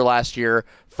from Hoover last year.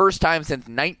 First time since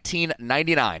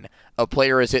 1999 a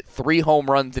player has hit 3 home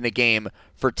runs in a game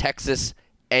for Texas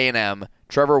A&M.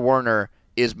 Trevor Werner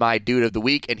is my dude of the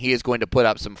week, and he is going to put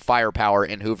up some firepower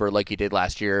in Hoover like he did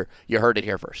last year. You heard it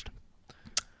here first.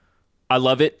 I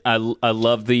love it. I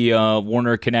love the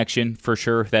Warner connection for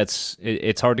sure.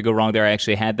 It's hard to go wrong there. I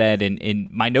actually had that in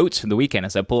my notes from the weekend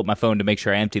as I pull up my phone to make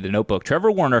sure I empty the notebook.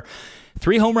 Trevor Werner,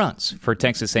 3 home runs for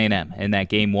Texas A&M in that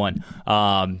game 1.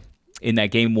 in that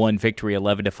Game 1 victory,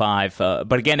 11-5.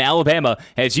 But again, Alabama,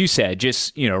 as you said,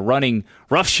 just running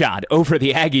roughshod over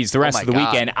the Aggies the rest of the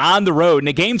weekend on the road in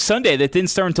a game Sunday that didn't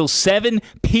start until 7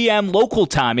 p.m. local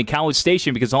time in College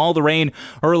Station because of all the rain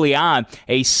early on.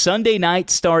 A Sunday night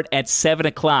start at 7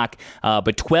 o'clock.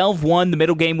 But 12-1, the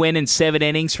middle game win in 7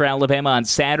 innings for Alabama on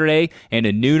Saturday and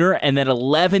a nooner, and then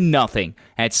 11-0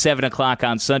 at 7 o'clock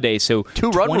on Sunday. So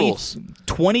 2-run rules.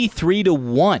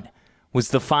 23-1 was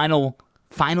the final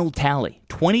tally.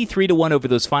 23-1 over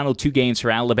those final 2 games for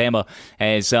Alabama.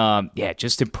 As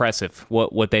just impressive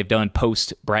what they've done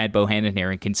post Brad Bohannon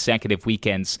here in consecutive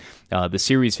weekends. The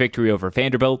series victory over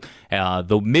Vanderbilt,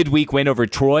 the midweek win over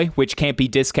Troy, which can't be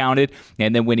discounted,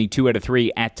 and then winning 2 out of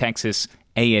 3 at Texas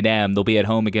A&M. They'll be at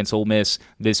home against Ole Miss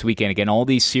this weekend. Again, all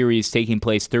these series taking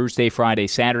place Thursday, Friday,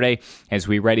 Saturday as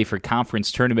we ready for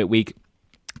conference tournament week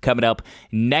coming up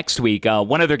next week.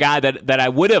 One other guy that I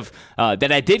would have,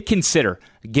 that I did consider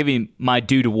giving my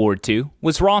Dude Award to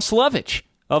was Ross Lovich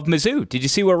of Mizzou. Did you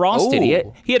see what Ross did?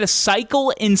 He had a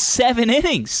cycle in 7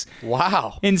 innings.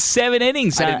 Wow. In 7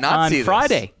 innings I did not on see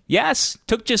Friday. This. Yes,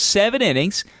 took just 7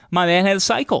 innings. My man had a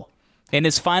cycle. In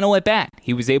his final at bat,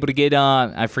 he was able to get,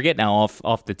 I forget now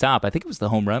off the top, I think it was the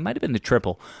home run, might have been the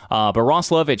triple. But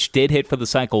Ross Lovich did hit for the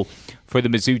cycle for the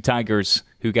Mizzou Tigers,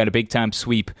 who got a big-time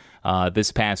sweep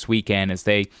this past weekend as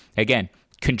they, again,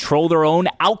 control their own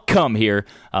outcome here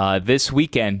this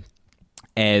weekend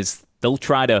as they'll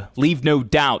try to leave no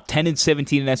doubt.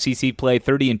 10-17 in SEC play,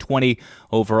 30-20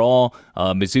 overall.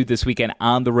 Mizzou this weekend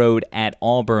on the road at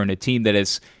Auburn, a team that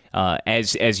is,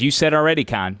 as you said already,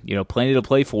 Con, plenty to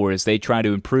play for as they try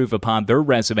to improve upon their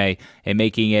resume and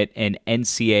making it an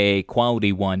NCAA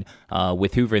quality one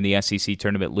with Hoover in the SEC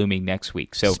tournament looming next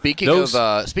week. So speaking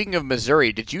of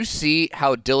Missouri, did you see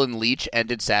how Dylan Leach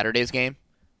ended Saturday's game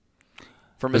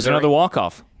for Missouri? There's another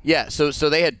walk-off. Yeah, so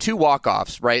they had 2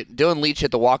 walk-offs, right? Dylan Leach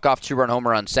hit the walk-off 2-run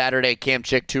homer on Saturday, Cam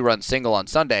Chick 2-run single on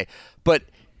Sunday, but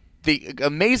the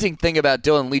amazing thing about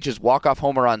Dylan Leach's walk-off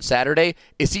homer on Saturday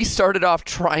is he started off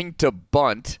trying to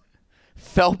bunt,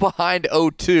 fell behind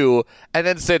 0-2, and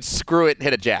then said, screw it, and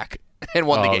hit a jack, and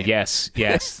won the game. Yes,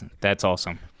 that's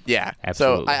awesome. Yeah,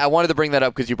 absolutely. So I wanted to bring that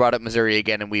up because you brought up Missouri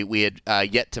again, and we had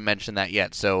yet to mention that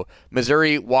yet. So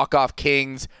Missouri, walk-off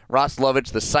kings, Ross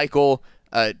Lovich, the cycle,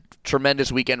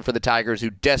 tremendous weekend for the Tigers,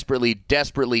 who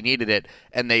desperately needed it,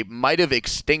 and they might have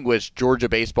extinguished Georgia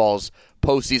baseball's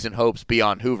postseason hopes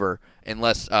beyond Hoover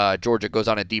unless Georgia goes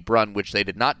on a deep run, which they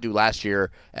did not do last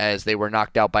year as they were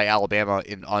knocked out by Alabama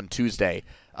on Tuesday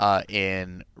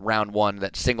in round 1,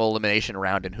 that single elimination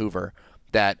round in Hoover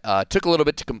that took a little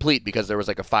bit to complete because there was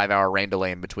like a 5-hour rain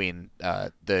delay in between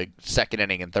the second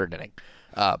inning and third inning.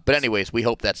 But anyways, we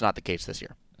hope that's not the case this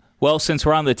year. Well, since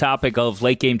we're on the topic of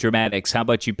late game dramatics, how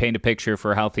about you paint a picture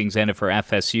for how things ended for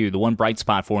FSU? The one bright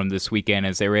spot for them this weekend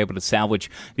as they were able to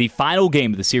salvage the final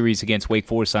game of the series against Wake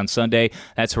Forest on Sunday.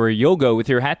 That's where you'll go with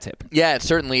your hat tip. Yeah, it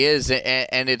certainly is,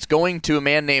 and it's going to a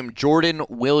man named Jordan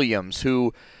Williams,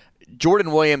 who...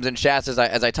 Jordan Williams and Shaz,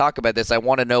 as I talk about this, I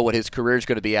want to know what his career is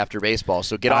going to be after baseball.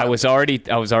 So get on. I was already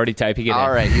typing it in.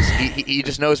 All right, he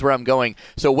just knows where I'm going.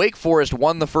 So Wake Forest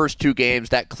won the first 2 games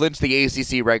that clinched the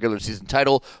ACC regular season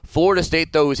title. Florida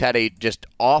State, though, who's had a just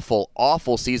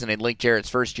awful season in Link Jarrett's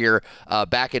first year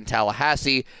back in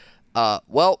Tallahassee.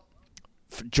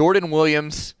 Jordan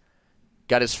Williams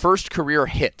got his first career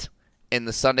hit in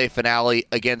the Sunday finale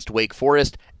against Wake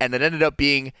Forest, and it ended up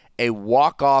being a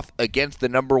walk-off against the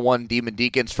number 1 Demon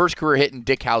Deacons. First career hit in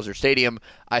Dick Howser Stadium,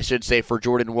 I should say, for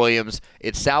Jordan Williams.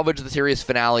 It salvaged the series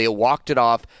finale. It walked it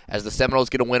off as the Seminoles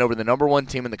get a win over the number 1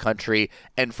 team in the country.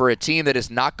 And for a team that is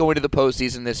not going to the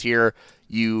postseason this year,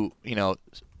 you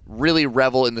really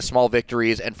revel in the small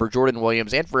victories. And for Jordan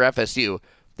Williams and for FSU,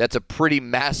 that's a pretty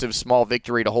massive small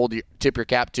victory to tip your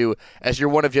cap to, as you're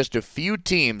one of just a few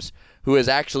teams who has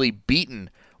actually beaten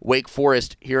Wake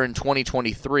Forest here in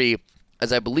 2023,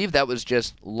 as I believe that was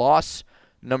just loss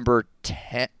number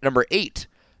 8 for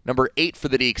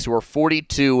the Deacs, who are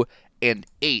 42-8,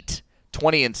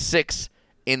 20-6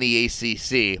 in the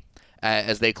ACC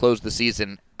as they close the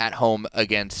season at home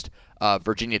against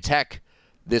Virginia Tech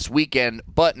this weekend,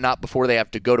 but not before they have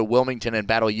to go to Wilmington and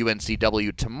battle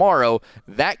UNCW tomorrow.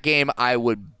 That game, I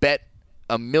would bet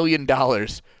 $1 million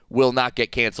will not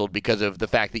get canceled because of the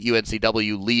fact that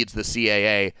UNCW leads the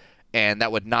CAA, and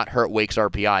that would not hurt Wake's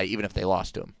RPI even if they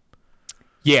lost to him.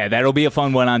 Yeah, that'll be a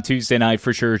fun one on Tuesday night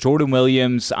for sure. Jordan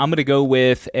Williams, I'm going to go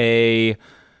with a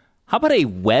How about a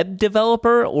web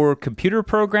developer or computer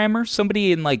programmer?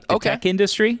 Somebody in like the tech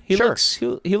industry. He looks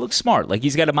smart. Like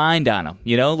he's got a mind on him,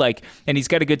 and he's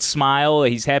got a good smile.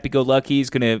 He's happy-go-lucky. He's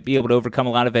going to be able to overcome a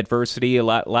lot of adversity, a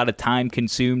lot of time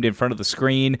consumed in front of the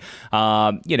screen.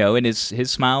 And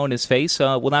his smile and his face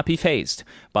will not be fazed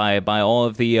by all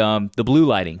of the blue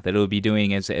lighting that he'll be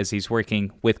doing as he's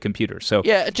working with computers. So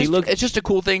yeah, it's just a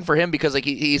cool thing for him because like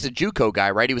he's a JUCO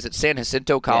guy, right? He was at San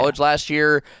Jacinto College last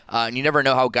year, and you never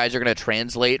know how guys are going to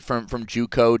translate from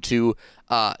JUCO to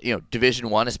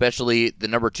Division I, especially the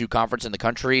number 2 conference in the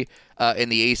country in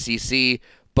the ACC.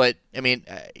 But I mean,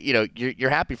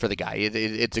 you're happy for the guy.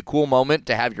 It's a cool moment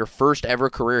to have your first ever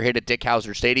career hit at Dick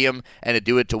Howser Stadium and to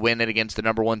do it to win it against the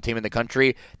number 1 team in the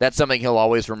country. That's something he'll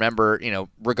always remember,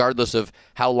 regardless of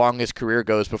how long his career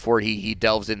goes before he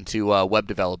delves into web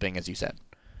developing, as you said.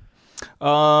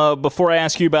 Before I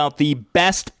ask you about the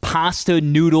best pasta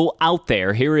noodle out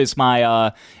there, here is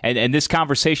my and this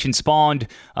conversation spawned.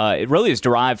 It really is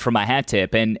derived from my hat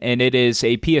tip, and it is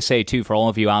a PSA too for all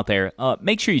of you out there.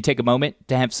 Make sure you take a moment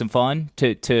to have some fun,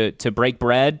 to break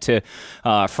bread, to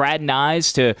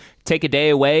fraternize, to take a day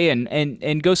away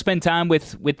and go spend time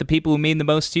with the people who mean the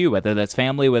most to you, whether that's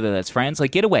family, whether that's friends.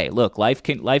 Like, get away. Look, life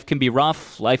can be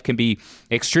rough. Life can be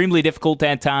extremely difficult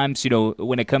at times,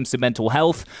 when it comes to mental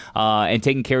health and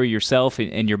taking care of yourself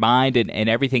and your mind and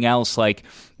everything else. Like,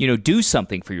 do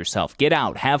something for yourself. Get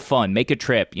out, have fun, make a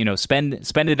trip, spend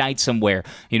a night somewhere.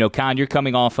 Con, you're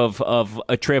coming off of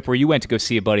a trip where you went to go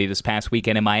see a buddy this past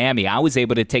weekend in Miami. I was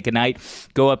able to take a night,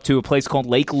 go up to a place called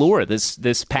Lake Lure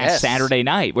this past Saturday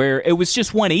night, where it was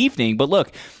just one evening, but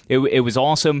look, it was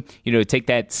awesome, to take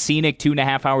that scenic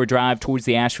 2.5-hour drive towards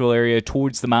the Asheville area,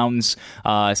 towards the mountains,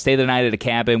 stay the night at a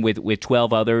cabin with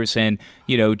 12 others, and,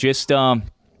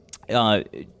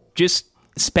 just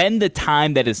spend the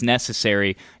time that is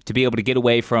necessary to be able to get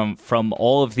away from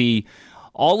all of the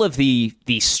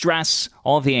stress,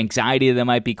 all of the anxiety that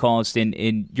might be caused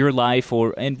in your life,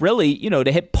 and really,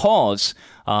 to hit pause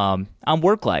on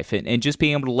work life and just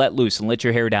being able to let loose and let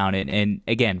your hair down and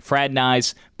again,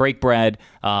 fraternize, break bread,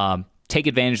 take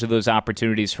advantage of those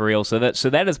opportunities for real. So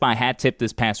that is my hat tip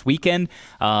this past weekend.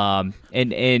 The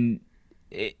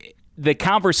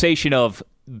conversation of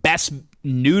best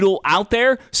noodle out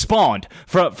there spawned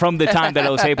from the time that I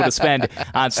was able to spend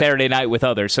on Saturday night with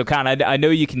others. So, Con, I know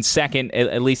you can second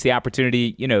at least the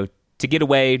opportunity, to get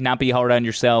away, not be hard on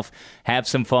yourself, have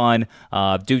some fun,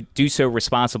 do so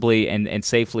responsibly and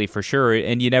safely for sure.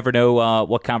 And you never know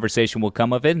what conversation will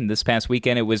come of it. And this past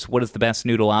weekend, it was what is the best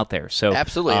noodle out there. So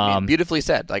absolutely, I mean, beautifully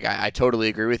said. Like I totally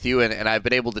agree with you, and I've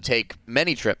been able to take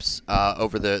many trips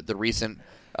over the recent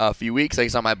few weeks. I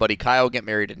saw my buddy Kyle get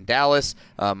married in Dallas.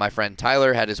 My friend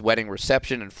Tyler had his wedding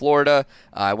reception in Florida.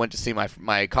 I went to see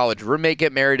my college roommate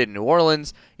get married in New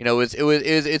Orleans.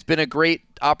 It's been a great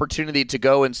opportunity to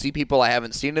go and see people I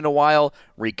haven't seen in a while,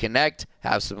 reconnect,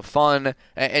 have some fun,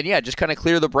 and yeah, just kind of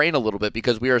clear the brain a little bit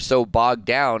because we are so bogged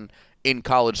down in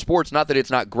college sports. Not that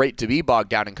it's not great to be bogged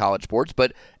down in college sports,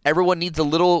 but everyone needs a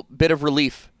little bit of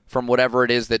relief from whatever it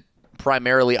is that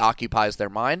primarily occupies their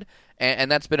mind.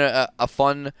 And that's been a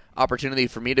fun opportunity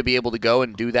for me to be able to go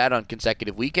and do that on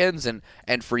consecutive weekends and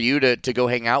for you to go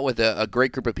hang out with a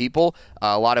great group of people,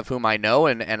 a lot of whom I know,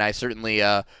 and I certainly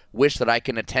wish that I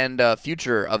can attend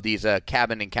future of these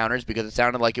cabin encounters because it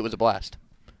sounded like it was a blast.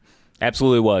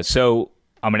 Absolutely was. So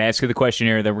I'm going to ask you the question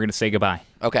here, then we're going to say goodbye.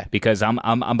 Okay. Because I'm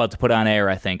about to put on air,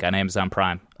 I think, on Amazon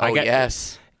Prime.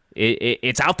 Yes.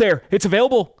 It's out there. It's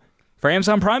available for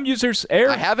Amazon Prime users. Air.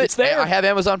 I have it. It's there. I have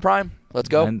Amazon Prime. Let's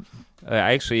go. And,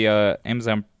 actually,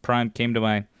 Amazon Prime came to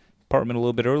my apartment a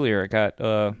little bit earlier. I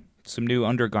got some new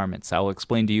undergarments. I'll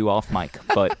explain to you off mic.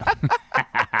 But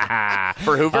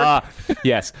for Hoover?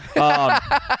 Yes.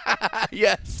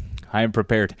 Yes. I am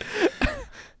prepared.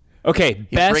 Okay,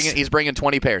 he's bringing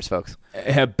 20 pairs, folks.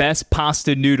 Best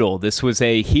pasta noodle. This was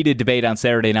a heated debate on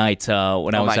Saturday night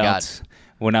when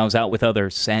I was out with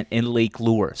others in Lake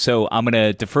Lure. So I'm going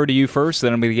to defer to you first,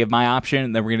 then I'm going to give my option,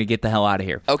 and then we're going to get the hell out of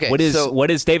here. Okay. What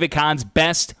is David Kahn's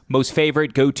best, most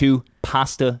favorite go-to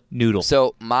pasta noodle?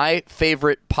 So my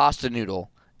favorite pasta noodle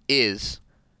is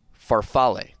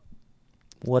farfalle.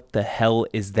 What the hell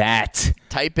is that?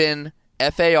 Type in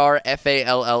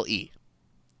Farfalle.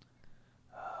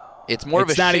 It's more of a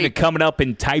shape. It's not even coming up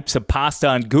in types of pasta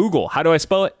on Google. How do I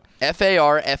spell it?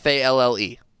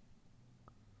 Farfalle.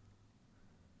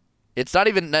 It's not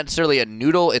even necessarily a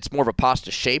noodle. It's more of a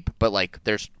pasta shape, but like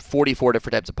there's 44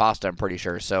 different types of pasta, I'm pretty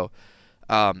sure. So,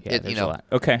 a lot.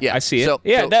 Okay, yeah, I see it.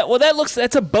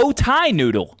 That's a bow tie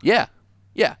noodle. Yeah.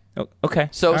 Oh, okay.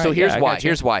 So here's why.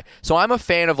 Here's why. So I'm a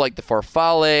fan of like the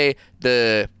farfalle,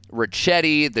 the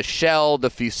richetti, the shell, the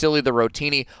fusilli, the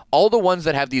rotini, all the ones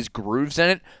that have these grooves in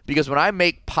it. Because when I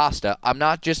make pasta, I'm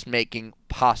not just making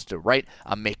pasta, right?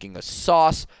 I'm making a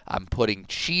sauce. I'm putting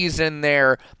cheese in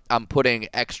there. I'm putting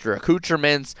extra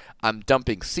accoutrements. I'm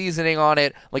dumping seasoning on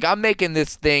it. Like, I'm making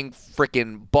this thing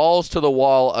freaking balls to the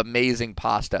wall, amazing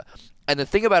pasta. And the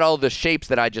thing about all the shapes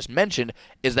that I just mentioned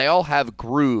is they all have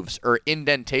grooves or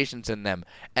indentations in them.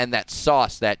 And that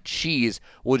sauce, that cheese,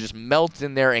 will just melt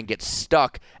in there and get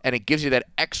stuck. And it gives you that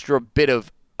extra bit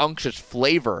of unctuous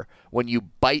flavor when you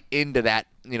bite into that,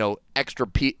 extra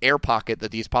air pocket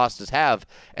that these pastas have.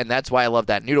 And that's why I love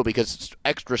that noodle, because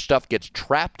extra stuff gets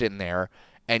trapped in there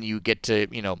and you get to,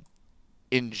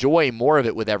 enjoy more of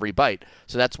it with every bite.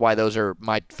 So that's why those are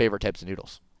my favorite types of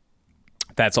noodles.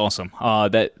 That's awesome.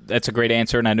 That's a great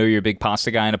answer, and I know you're a big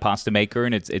pasta guy and a pasta maker,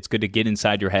 and it's good to get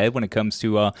inside your head when it comes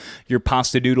to your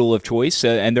pasta noodle of choice.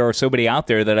 And there are so many out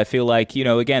there that I feel like,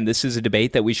 again, this is a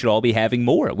debate that we should all be having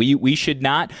more. We should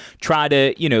not try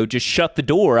to, just shut the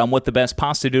door on what the best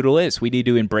pasta noodle is. We need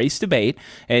to embrace debate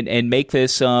and make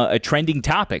this a trending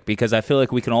topic, because I feel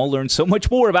like we can all learn so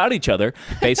much more about each other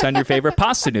based on your favorite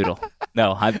pasta noodle.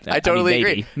 No, I totally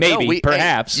agree. Maybe, no,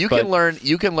 perhaps. You can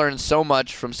learn so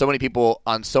much from so many people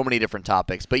on so many different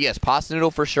topics. But yes, pasta noodle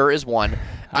for sure is one.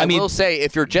 I will say,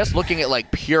 if you're just looking at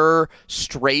like pure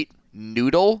straight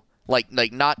noodle, like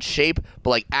not shape,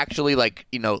 but like actually like,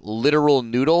 literal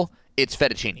noodle, it's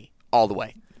fettuccine all the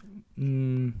way.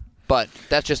 But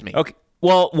that's just me. Okay.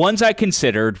 Well, ones I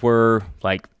considered were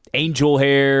like angel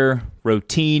hair,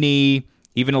 rotini,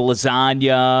 even a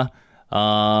lasagna.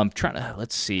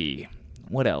 Let's see.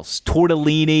 What else?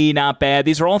 Tortellini, not bad.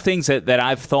 These are all things that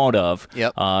I've thought of.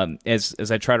 Yep. As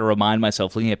I try to remind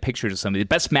myself, looking at pictures of some of the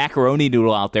best macaroni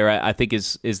noodle out there, I think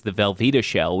is the Velveeta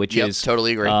shell, which is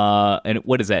totally agree. And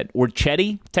what is that?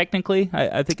 Orchetti, technically,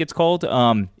 I think it's called.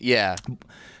 Yeah.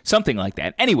 Something like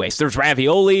that. Anyways, there's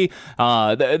ravioli.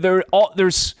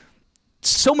 There's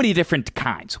so many different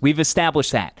kinds. We've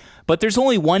established that, but there's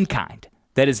only one kind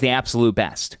that is the absolute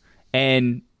best,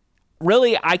 and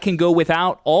really, I can go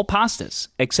without all pastas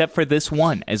except for this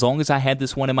one, as long as I had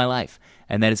this one in my life,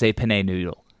 and that is a penne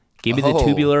noodle. Give me the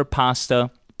tubular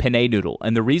pasta penne noodle.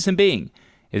 And the reason being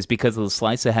is because of the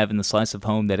slice of heaven, the slice of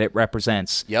home that it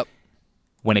represents. Yep.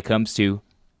 When it comes to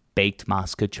baked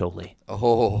mascacholi.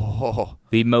 Oh.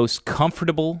 The most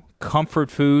comfortable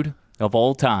comfort food of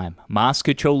all time.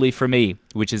 Mascacholi for me,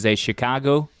 which is a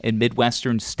Chicago and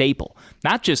Midwestern staple.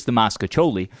 Not just the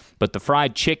mascacholi, but the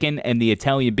fried chicken and the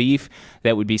Italian beef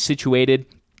that would be situated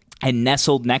and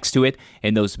nestled next to it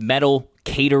in those metal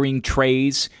catering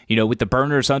trays, with the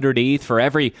burners underneath for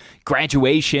every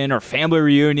graduation or family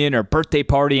reunion or birthday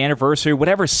party, anniversary,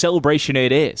 whatever celebration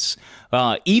it is.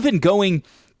 Even going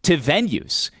to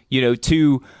venues,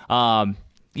 to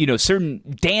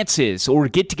certain dances or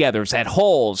get-togethers at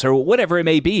halls or whatever it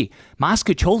may be,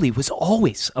 mascacholi was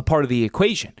always a part of the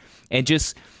equation. And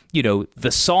just,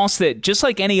 the sauce that, just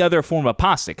like any other form of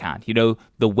pasta,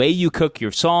 the way you cook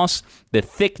your sauce, the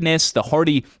thickness, the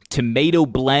hearty tomato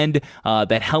blend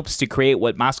that helps to create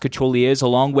what mascacholi is,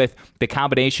 along with the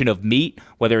combination of meat,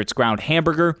 whether it's ground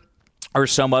hamburger or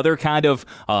some other kind of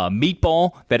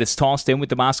meatball that is tossed in with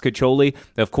the mascacholi.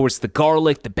 Of course, the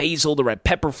garlic, the basil, the red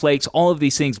pepper flakes, all of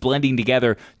these things blending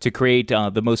together to create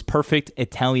the most perfect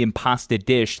Italian pasta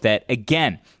dish that,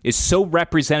 again, is so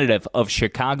representative of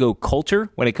Chicago culture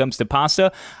when it comes to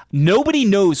pasta. Nobody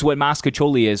knows what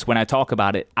mascacholi is when I talk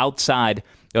about it outside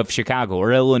of Chicago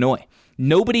or Illinois.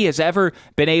 Nobody has ever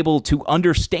been able to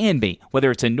understand me,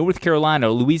 whether it's in North Carolina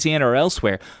or Louisiana or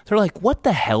elsewhere. They're like, what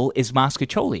the hell is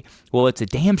mascacholi? Well, it's a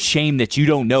damn shame that you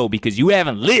don't know because you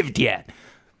haven't lived yet.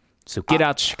 So get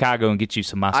out to Chicago and get you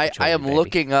some mascacholi, I am baby.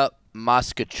 looking up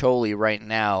mascacholi right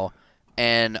now,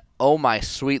 and oh my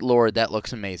sweet Lord, that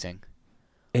looks amazing.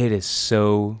 It is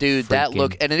so dude, that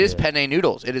look, and it is penne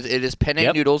noodles. It is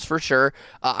penne noodles for sure.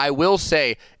 I will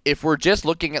say, if we're just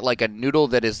looking at like a noodle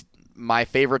that is my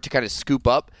favorite to kind of scoop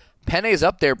up, penne is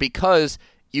up there because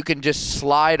you can just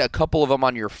slide a couple of them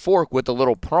on your fork with the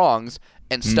little prongs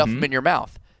and stuff them in your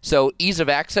mouth. So ease of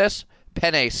access,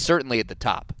 penne certainly at the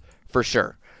top for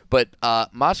sure. But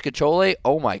mascacholi,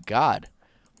 oh my God.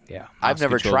 Yeah, I've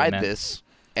never tried this,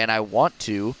 and I want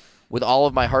to with all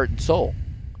of my heart and soul.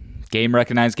 Game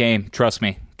recognized game. Trust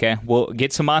me. Okay, well,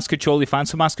 get some mascacholi. Find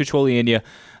some mascacholi in you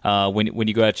when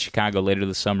you go out to Chicago later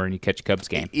this summer and you catch a Cubs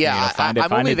game. Yeah, I'm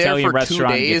only there for 2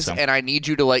 days, and I need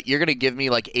you to you're going to give me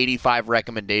 85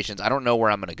 recommendations. I don't know where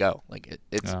I'm going to go.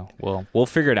 It's. Oh, well, we'll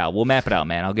figure it out. We'll map it out,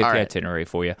 man. I'll get the itinerary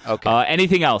for you. Okay.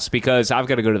 Anything else? Because I've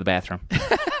got to go to the bathroom.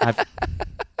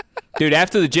 Dude,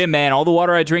 after the gym, man, all the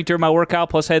water I drink during my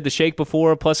workout, plus I had the shake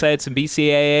before, plus I had some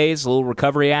BCAAs, a little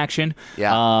recovery action.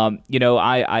 Yeah.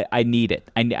 I need it.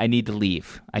 I need to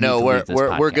leave.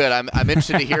 We're good. I'm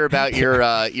interested to hear about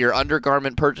your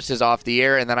undergarment purchases off the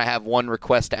air, and then I have one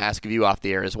request to ask of you off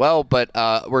the air as well, but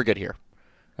we're good here.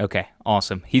 Okay,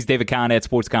 awesome. He's David Kahn at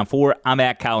SportsCon4. I'm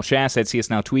at Kyle Schass at CS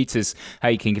Now Tweets is how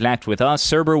you can connect with us.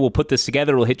 Cerber will put this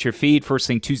together. It'll hit your feed first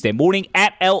thing Tuesday morning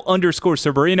at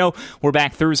L_Cerberino. We're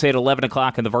back Thursday at 11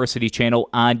 o'clock on the Varsity Channel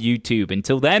on YouTube.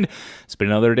 Until then, it's been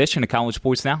another edition of College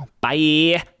Sports Now.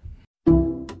 Bye.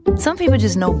 Some people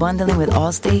just know bundling with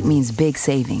Allstate means big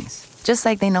savings. Just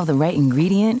like they know the right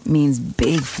ingredient means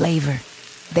big flavor.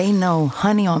 They know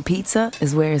honey on pizza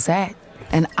is where it's at.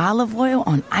 And olive oil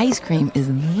on ice cream is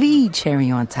the cherry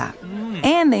on top.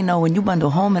 And they know when you bundle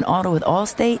home and auto with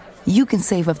Allstate, you can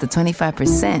save up to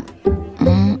 25%.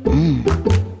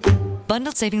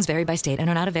 Bundled savings vary by state and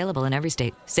are not available in every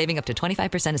state. Saving up to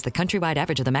 25% is the countrywide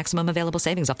average of the maximum available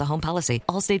savings off the home policy.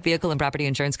 Allstate Vehicle and Property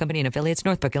Insurance Company and Affiliates,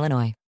 Northbrook, Illinois.